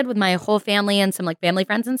barbecue that we did with my whole family and some like family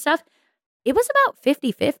friends and stuff, it was about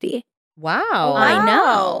 50-50. Wow. I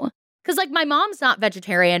know. Because like my mom's not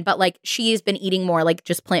vegetarian, but like she's been eating more like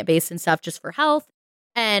just plant-based and stuff just for health.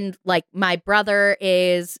 And like my brother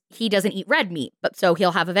he doesn't eat red meat, but so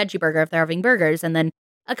he'll have a veggie burger if they're having burgers. And then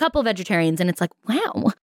a couple vegetarians. And it's like,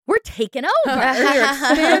 wow, we're taking over. You're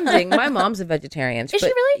expanding. My mom's a vegetarian. Is she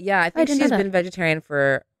really? Yeah, I think she's been vegetarian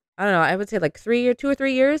for, I don't know, I would say like 2 or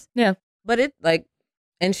 3 years. Yeah. But it like,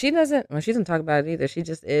 and she doesn't talk about it either. She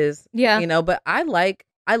just is. Yeah. You know, but I like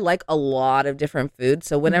a lot of different foods.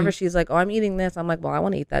 So whenever she's like, oh, I'm eating this, I'm like, well, I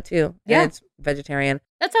want to eat that too. Yeah. And it's vegetarian.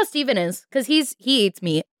 That's how Steven is because he eats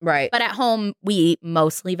meat. Right. But at home, we eat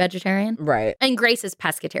mostly vegetarian. Right. And Grace is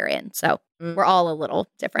pescatarian. So we're all a little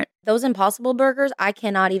different. Those Impossible Burgers, I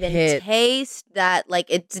cannot even taste that. Like,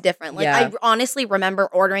 it's different. Like, I honestly remember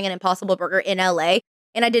ordering an Impossible Burger in LA.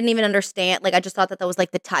 And I didn't even understand. Like, I just thought that was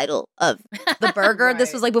like the title of the burger. Right.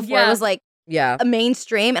 This was like before it was like a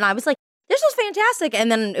mainstream. And I was like, this was fantastic.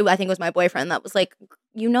 And then I think it was my boyfriend that was like,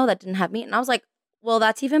 that didn't have meat. And I was like, well,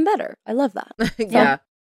 that's even better. I love that.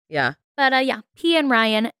 Yeah. But P and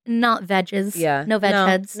Ryan, not veggies. Yeah. No veg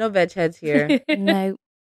heads. No veg heads here. No.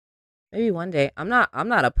 Maybe one day. I'm not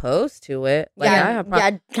opposed to it. Like yeah, I have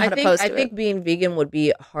I think being vegan would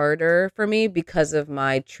be harder for me because of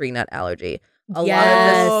my tree nut allergy. A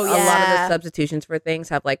lot of the substitutions for things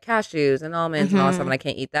have like cashews and almonds and all that stuff, and I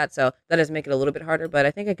can't eat that. So that does make it a little bit harder, but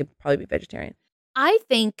I think I could probably be vegetarian. I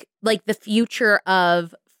think like the future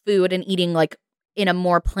of food and eating like in a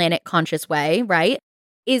more planet conscious way, right,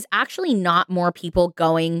 is actually not more people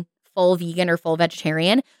going full vegan or full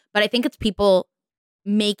vegetarian, but I think it's people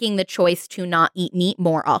making the choice to not eat meat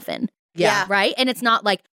more often. Yeah. Right? And it's not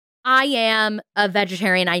like, I am a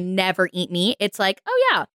vegetarian, I never eat meat. It's like, oh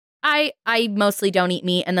yeah, I mostly don't eat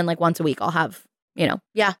meat, and then like once a week I'll have,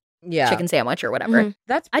 chicken sandwich or whatever.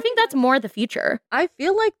 I think that's more the future. I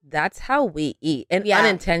feel like that's how we eat, and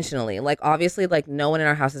unintentionally. Like obviously, like no one in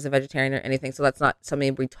our house is a vegetarian or anything, so that's not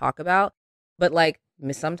something we talk about. But like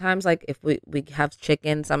sometimes, like if we have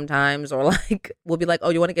chicken sometimes, or like we'll be like,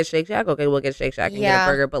 oh, you want to get Shake Shack? Okay, we'll get Shake Shack and get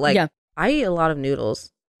a burger. But like I eat a lot of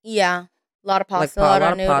noodles. Yeah. A lot of pasta, a lot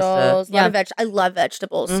of noodles, a lot of I love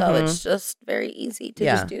vegetables, so it's just very easy to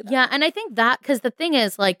just do that. Yeah, and I think that, because the thing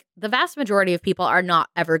is, like, the vast majority of people are not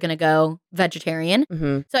ever going to go vegetarian.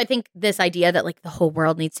 So I think this idea that, like, the whole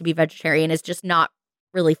world needs to be vegetarian is just not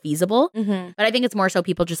really feasible. But I think it's more so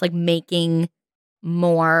people just, like, making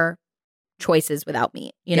more choices without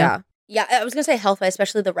meat, you know? Yeah, I was going to say health,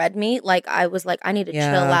 especially the red meat. Like, I was like, I need to chill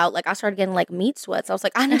out. Like, I started getting, like, meat sweats. I was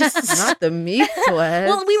like, I need to... Not the meat sweats.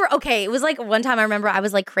 Well, we were... Okay, it was, like, one time I remember I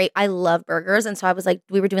was, like, I love burgers. And so I was, like,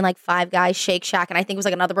 we were doing, like, Five Guys, Shake Shack. And I think it was,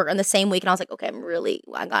 like, another burger in the same week. And I was like, okay,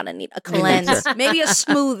 I gotta need a cleanse. Maybe a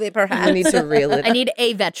smoothie, perhaps. I need to reel it. I need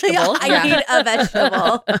a vegetable. I need a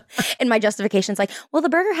vegetable. And my justification's like, well, the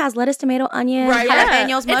burger has lettuce, tomato, onion,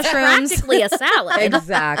 jalapenos, mushrooms. It's practically a salad.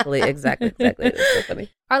 Exactly. It's so funny.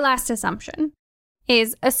 Our last assumption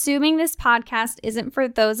is assuming this podcast isn't for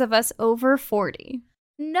those of us over 40.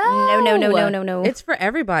 No. It's for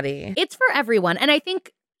everybody. It's for everyone. And I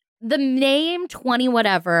think the name 20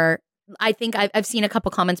 whatever, I think I've seen a couple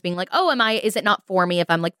comments being like, oh, is it not for me if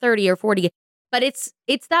I'm like 30 or 40? But it's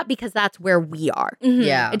that because that's where we are.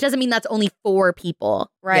 Yeah. It doesn't mean that's only for people.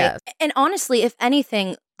 Right. Yes. And honestly, if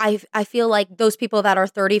anything, I feel like those people that are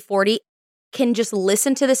 30, 40 can just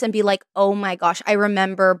listen to this and be like, oh my gosh, I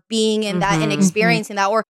remember being in that and experiencing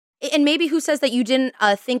that. And maybe who says that you didn't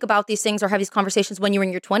think about these things or have these conversations when you were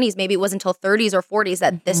in your 20s? Maybe it was until 30s or 40s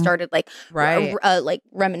that this started like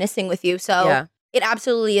reminiscing with you. So it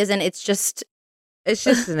absolutely isn't. It's just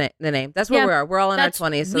the name. That's where we are. We're all in our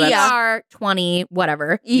 20s. So we are 20,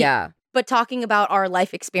 whatever. Yeah. But talking about our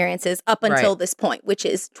life experiences up until this point, which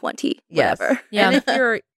is 20, whatever. Yeah. And if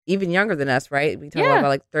you're even younger than us, right? We talk about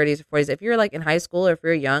like 30s or 40s. If you're like in high school or if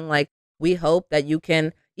you're young, like we hope that you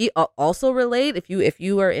can also relate if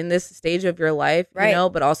you are in this stage of your life, you know,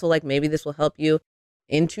 but also like maybe this will help you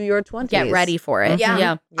into your 20s. Get ready for it.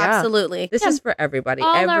 Yeah. Absolutely. This is for everybody.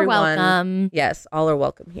 All Everyone, are welcome. Yes, all are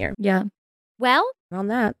welcome here. Yeah. Well, On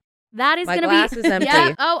that is going to be... My glass is empty.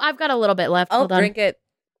 Yeah. Oh, I've got a little bit left. Hold on. Drink it.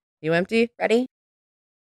 You empty? Ready?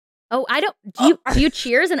 Oh, I don't... Do you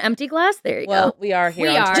cheers an empty glass? There you go. We are here.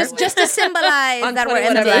 We are. Just to symbolize that we're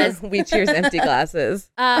empty. We cheers empty glasses.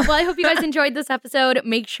 Well, I hope you guys enjoyed this episode.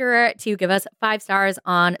 Make sure to give us 5 stars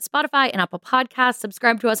on Spotify and Apple Podcasts.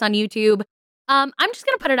 Subscribe to us on YouTube. I'm just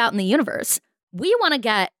going to put it out in the universe. We want to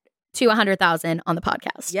get to 100,000 on the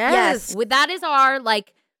podcast. Yes. That is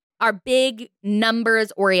our big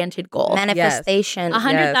numbers-oriented goal. Manifestation.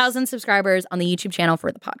 100,000 subscribers on the YouTube channel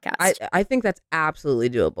for the podcast. I think that's absolutely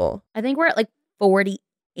doable. I think we're at like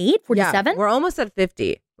 48, 47. Yeah, we're almost at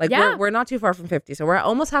 50. Like we're not too far from 50, so we're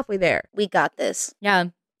almost halfway there. We got this. Yeah.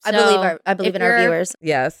 I believe in our viewers.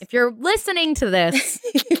 Yes. If you're listening to this,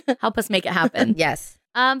 help us make it happen. Yes.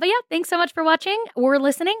 But yeah, thanks so much for watching or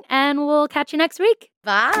listening, and we'll catch you next week.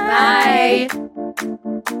 Bye. Bye.